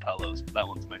lot of cool pillows, but that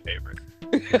one's my favorite.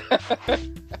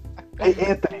 Hey,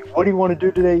 Anthony, what do you want to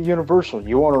do today at Universal?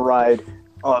 You want to ride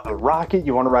the Rocket?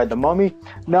 You want to ride the Mummy?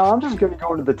 No, I'm just going to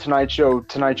go into the Tonight Show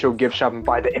gift shop and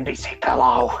buy the NBC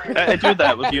pillow. I do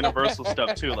that with Universal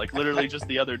stuff too. Like literally just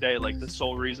the other day, like the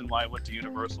sole reason why I went to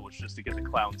Universal was just to get the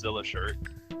Clownzilla shirt.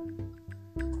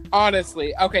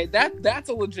 Honestly, okay, that's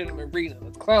a legitimate reason.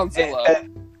 It's Clownzilla.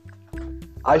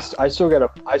 I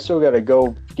still gotta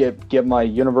go get my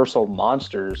Universal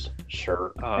Monsters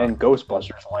shirt and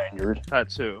Ghostbusters lanyard. That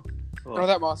too. Oh,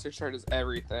 that monster shirt is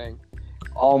everything.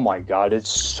 Oh my god, it's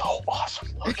so awesome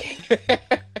looking.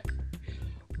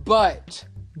 But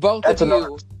both of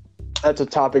you... That's a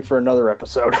topic for another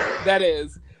episode. That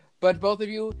is. But both of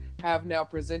you have now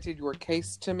presented your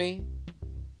case to me.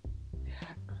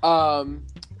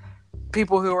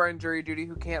 People who are in jury duty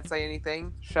who can't say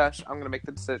anything, shush, I'm going to make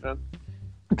the decision.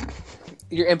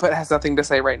 Your input has nothing to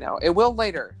say right now. It will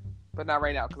later, but not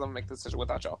right now because I'm going to make the decision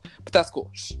without y'all. But that's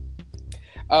cool. Shh.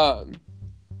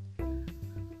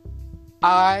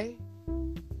 I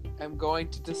am going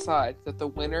to decide that the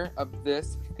winner of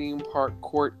this theme park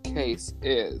court case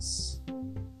is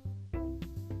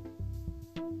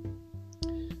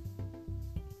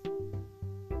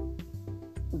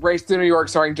Race to New York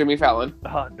starring Jimmy Fallon.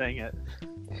 Oh, dang it.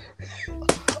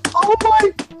 Oh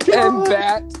my god! And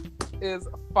that is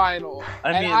final.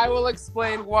 I will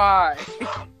explain why.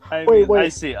 Wait. I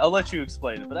see. I'll let you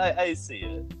explain it, but I see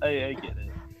it. I get it.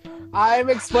 I'm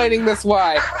explaining this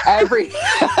why.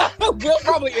 Will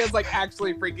probably is like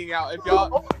actually freaking out if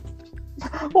y'all.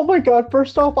 Oh my god,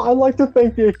 first off, I'd like to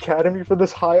thank the Academy for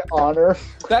this high honor.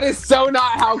 That is so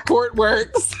not how court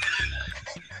works.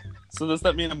 So does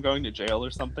that mean I'm going to jail or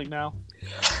something now?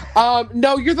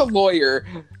 No, you're the lawyer.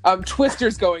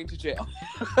 Twister's going to jail.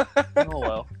 Oh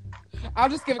well. I'll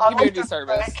just give it community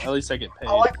service. At least I get paid.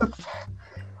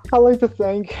 I like to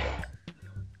thank.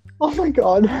 Oh my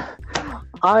god.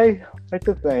 I like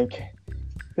to thank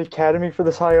the Academy for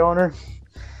this high honor.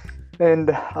 And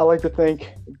I like to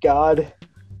thank God,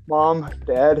 Mom,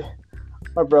 Dad,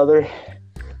 my brother.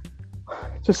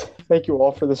 Just thank you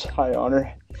all for this high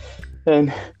honor.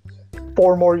 And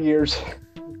 4 more years.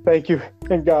 Thank you.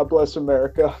 And God bless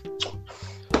America.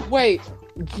 Wait,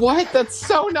 what? That's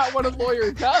so not what a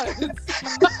lawyer does.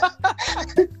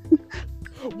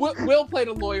 Will played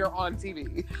a lawyer on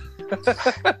TV.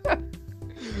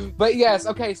 But yes,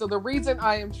 okay, so the reason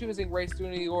I am choosing Race to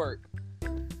New York,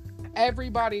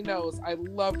 everybody knows I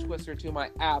love Twister to my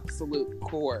absolute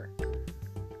core.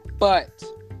 But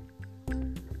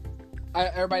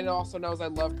everybody also knows I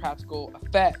love practical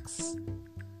effects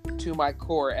to my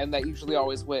core, and that usually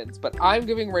always wins. But I'm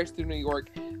giving Race to New York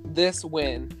this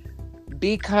win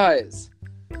because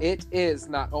it is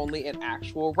not only an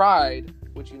actual ride,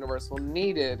 which Universal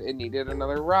needed. It needed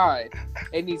another ride.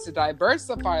 It needs to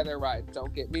diversify their ride,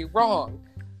 don't get me wrong.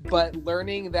 But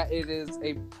learning that it is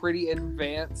a pretty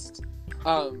advanced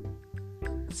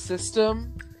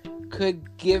system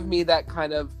could give me that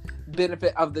kind of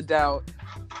benefit of the doubt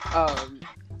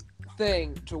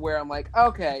thing to where I'm like,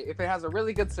 okay, if it has a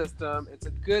really good system, it's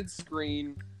a good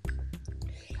screen,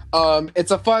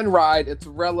 it's a fun ride, it's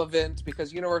relevant,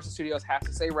 because Universal Studios has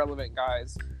to stay relevant,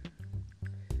 guys.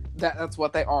 That's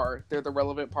what they are. They're the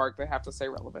relevant park. They have to stay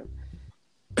relevant.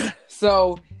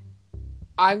 So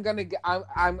I'm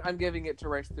giving it to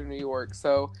Race Through New York.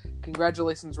 So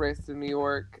congratulations, Race Through New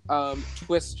York.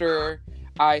 Twister,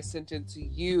 I sentenced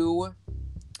you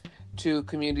to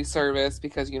community service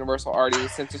because Universal already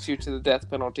sentenced you to the death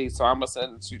penalty. So I'm gonna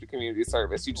sentence you to community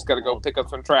service. You just gotta go pick up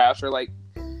some trash or like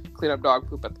clean up dog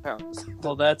poop at the pounds.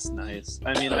 Well, that's nice.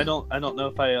 I mean, I don't know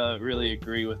if I really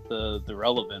agree with the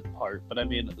relevant part, but I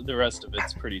mean, the rest of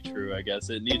it's pretty true. I guess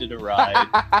it needed a ride.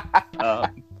 I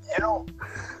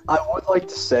would like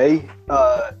to say,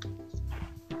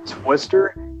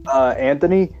 Twister,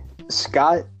 Anthony,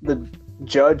 Scott, the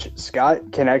Judge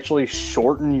Scott can actually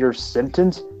shorten your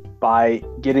sentence by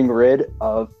getting rid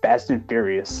of Fast and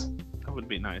Furious. That would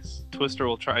be nice. Twister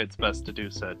will try its best to do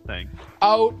said thing.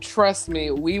 Oh, trust me,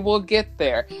 we will get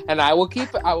there, and I will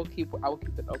keep an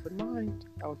open mind.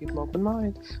 I will keep an open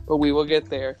mind, but we will get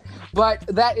there. But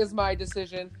that is my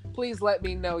decision. Please let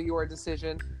me know your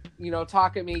decision.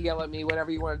 Talk at me, yell at me, whatever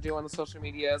you want to do on the social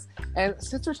medias. And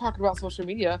since we're talking about social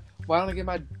media, why don't I give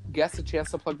my guests a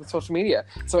chance to plug the social media?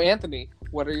 So, Anthony,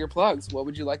 what are your plugs? What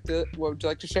would you like to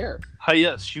share? Hi,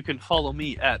 yes, you can follow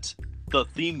me at The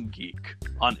Theme Geek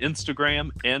on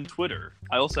Instagram and Twitter.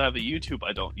 I also have a YouTube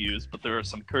I don't use, but there are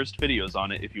some cursed videos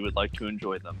on it if you would like to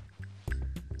enjoy them.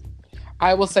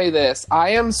 I will say this.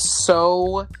 I am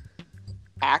so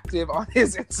active on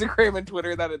his Instagram and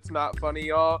Twitter that it's not funny,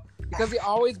 y'all. Because he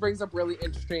always brings up really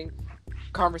interesting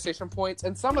conversation points,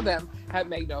 and some of them have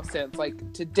made no sense.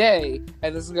 Like today,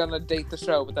 and this is going to date the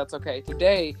show, but that's okay.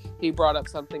 Today, he brought up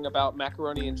something about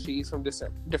macaroni and cheese from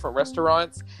different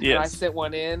restaurants. Yes. And I sent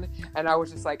one in, and I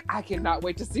was just like, I cannot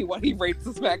wait to see what he rates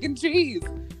this mac and cheese.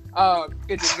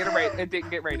 It didn't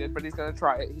get rated, but he's gonna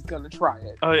try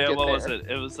it. Oh yeah, what was it?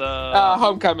 It was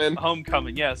Homecoming.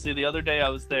 Homecoming. Yeah. See, the other day I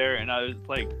was there, and I was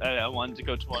like, I wanted to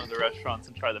go to one of the restaurants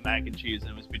and try the mac and cheese,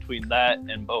 and it was between that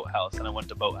and Boathouse, and I went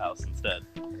to Boathouse instead.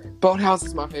 Boathouse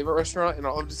is my favorite restaurant in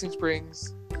all of Disney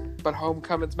Springs, but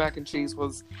Homecoming's mac and cheese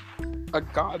was a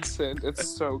godsend. It's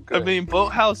so good. I mean,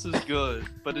 Boathouse is good,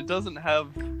 but it doesn't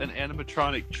have an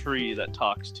animatronic tree that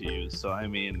talks to you. So I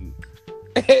mean.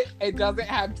 It doesn't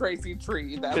have Tracy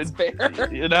Tree. That's fair.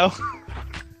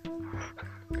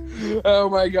 Oh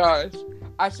my gosh.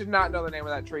 I should not know the name of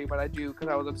that tree, but I do because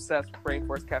I was obsessed with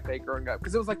Rainforest Cafe growing up.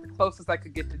 Because it was like the closest I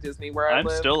could get to Disney where I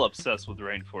live. I'm still obsessed with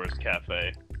Rainforest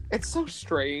Cafe. It's so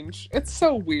strange. It's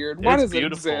so weird. Why does it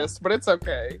exist? But it's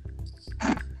okay.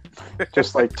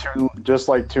 Just like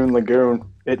Toon Lagoon,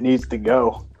 it needs to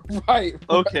go. Right.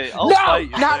 Okay, I'll fight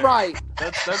you. Not there. right.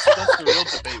 That's the real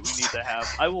debate we need to have.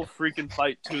 I will freaking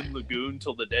fight Toon Lagoon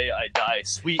till the day I die.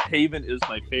 Sweet Haven is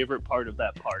my favorite part of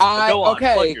that park. Go on,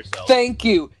 plug yourself. Thank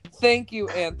you,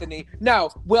 Anthony. No,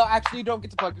 Will, actually, you don't get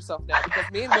to plug yourself now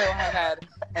because me and Will have had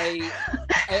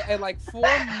a like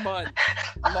 4-month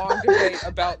long debate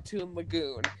about Toon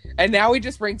Lagoon, and now he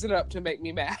just brings it up to make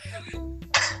me mad.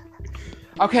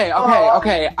 Okay.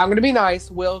 I'm gonna be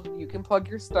nice. Will, you can plug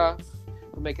your stuff.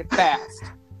 We'll make it fast.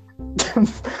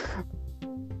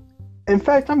 In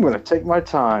fact, I'm going to take my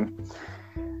time.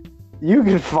 You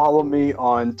can follow me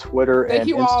on Twitter and Instagram. Thank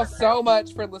you all so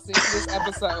much for listening to this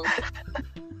episode.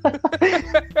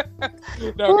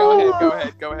 No,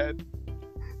 go ahead.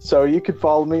 So you can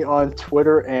follow me on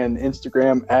Twitter and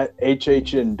Instagram at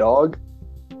HHNDog.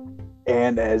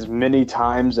 And as many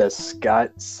times as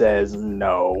Scott says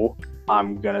no,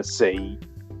 I'm going to say,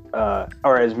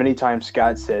 or as many times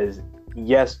Scott says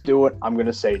yes, do it, I'm going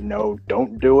to say no,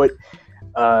 don't do it.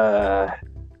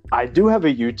 I do have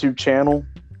a YouTube channel.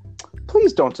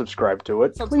 Please don't subscribe to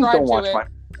it. Please don't watch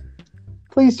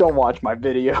my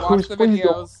videos. Watch the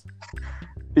videos.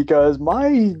 Because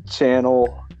my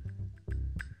channel...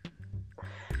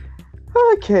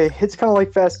 Okay, it's kind of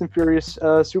like Fast and Furious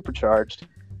Supercharged.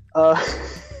 I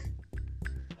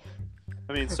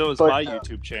mean, so is my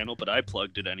YouTube channel, but I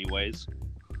plugged it anyways.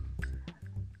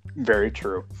 Very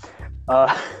true.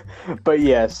 But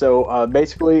yeah, so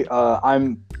basically, I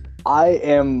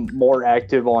am more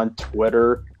active on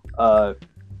Twitter,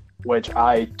 which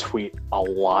I tweet a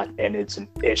lot, and it's an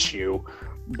issue.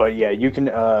 But yeah, you can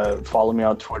follow me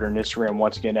on Twitter and Instagram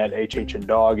once again at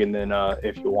HHNDog, and then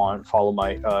if you want, follow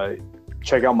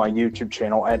check out my YouTube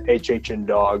channel at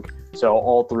HHNDog. So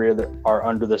all three of them are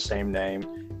under the same name.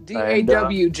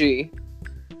 DAWG.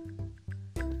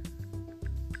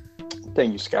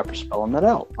 Thank you, Scott, for spelling that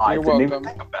out. You're I didn't welcome. even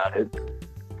think about it.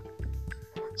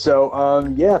 So,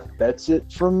 yeah, that's it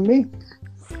from me.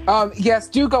 Yes,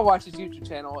 do go watch his YouTube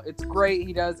channel. It's great.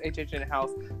 He does HHN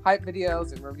House hype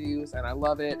videos and reviews, and I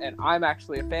love it. And I'm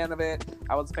actually a fan of it.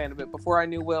 I was a fan of it before I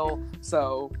knew Will,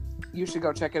 so you should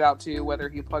go check it out too, whether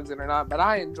he plugs it or not. But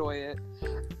I enjoy it.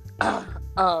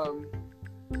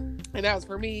 And as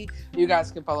for me, you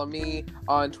guys can follow me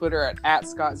on Twitter at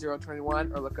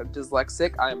Scott021 or look up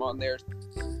Dyslexic. I am on there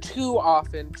too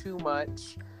often, too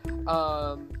much,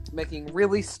 making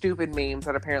really stupid memes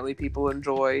that apparently people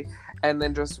enjoy, and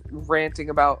then just ranting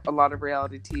about a lot of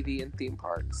reality TV and theme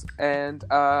parks. And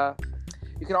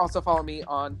You can also follow me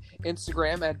on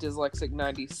Instagram at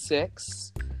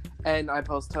dyslexic96. And I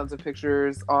post tons of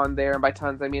pictures on there. And by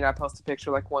tons, I mean I post a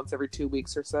picture like once every 2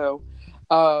 weeks or so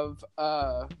of,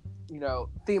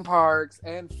 theme parks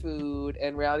and food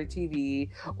and reality TV.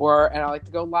 And I like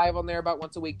to go live on there about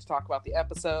once a week to talk about the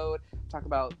episode, talk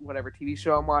about whatever TV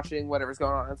show I'm watching, whatever's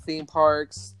going on in theme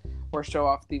parks, or show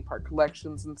off theme park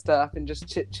collections and stuff, and just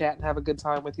chit chat and have a good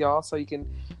time with y'all. So you can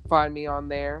find me on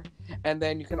there. And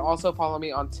then you can also follow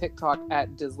me on TikTok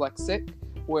at Dyslexic,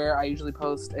 where I usually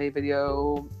post a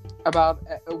video about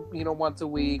once a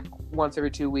week, once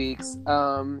every 2 weeks,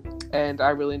 and I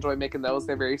really enjoy making those.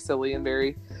 They're very silly and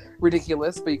very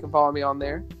ridiculous, but you can follow me on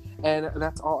there. And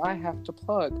that's all I have to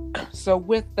plug. So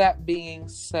with that being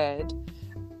said,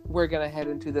 we're gonna head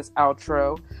into this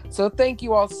outro. So thank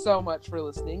you all so much for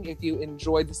listening. If you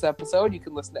enjoyed this episode, you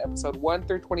can listen to episode 1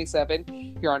 through 27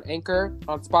 here on Anchor,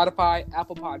 on Spotify,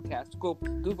 Apple Podcasts,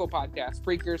 Google Podcasts,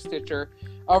 Spreaker, Stitcher,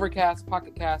 Overcast,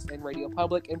 Pocket Cast, and Radio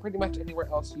Public, and pretty much anywhere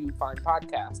else you find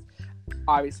podcasts.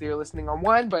 Obviously, you're listening on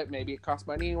one, but maybe it costs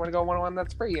money and you want to go on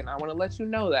that's free, and I want to let you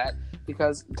know that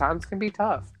because times can be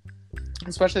tough.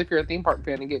 Especially if you're a theme park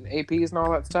fan and getting APs and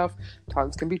all that stuff,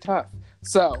 times can be tough.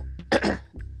 So,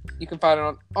 you can find it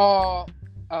on all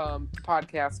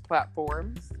podcast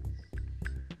platforms.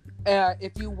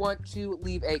 If you want to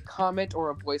leave a comment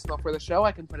or a voicemail for the show,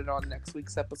 I can put it on next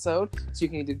week's episode. So you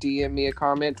can either DM me a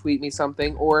comment, tweet me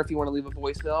something, or if you want to leave a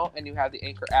voicemail and you have the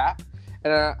Anchor app.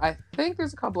 And I think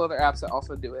there's a couple other apps that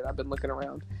also do it. I've been looking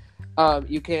around.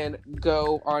 You can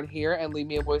go on here and leave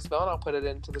me a voicemail, and I'll put it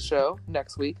into the show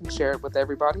next week and share it with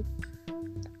everybody.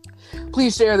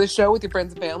 Please share this show with your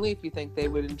friends and family if you think they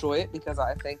would enjoy it, because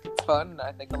I think it's fun, and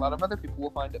I think a lot of other people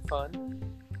will find it fun.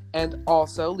 And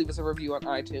also, leave us a review on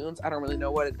iTunes. I don't really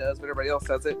know what it does, but everybody else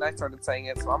says it, and I started saying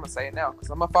it, so I'm going to say it now, because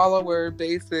I'm a follower,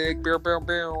 basic, bow, bow,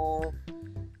 bow.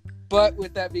 But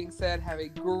with that being said, have a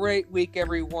great week,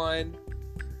 everyone.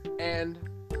 And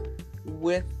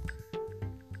with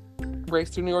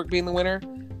Race Through New York being the winner,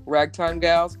 Ragtime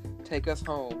Gals, take us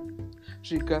home.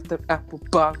 She got the apple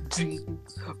bottom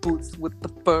jeans, boots with the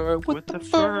fur, with the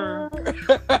fur.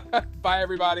 Bye,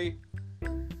 everybody.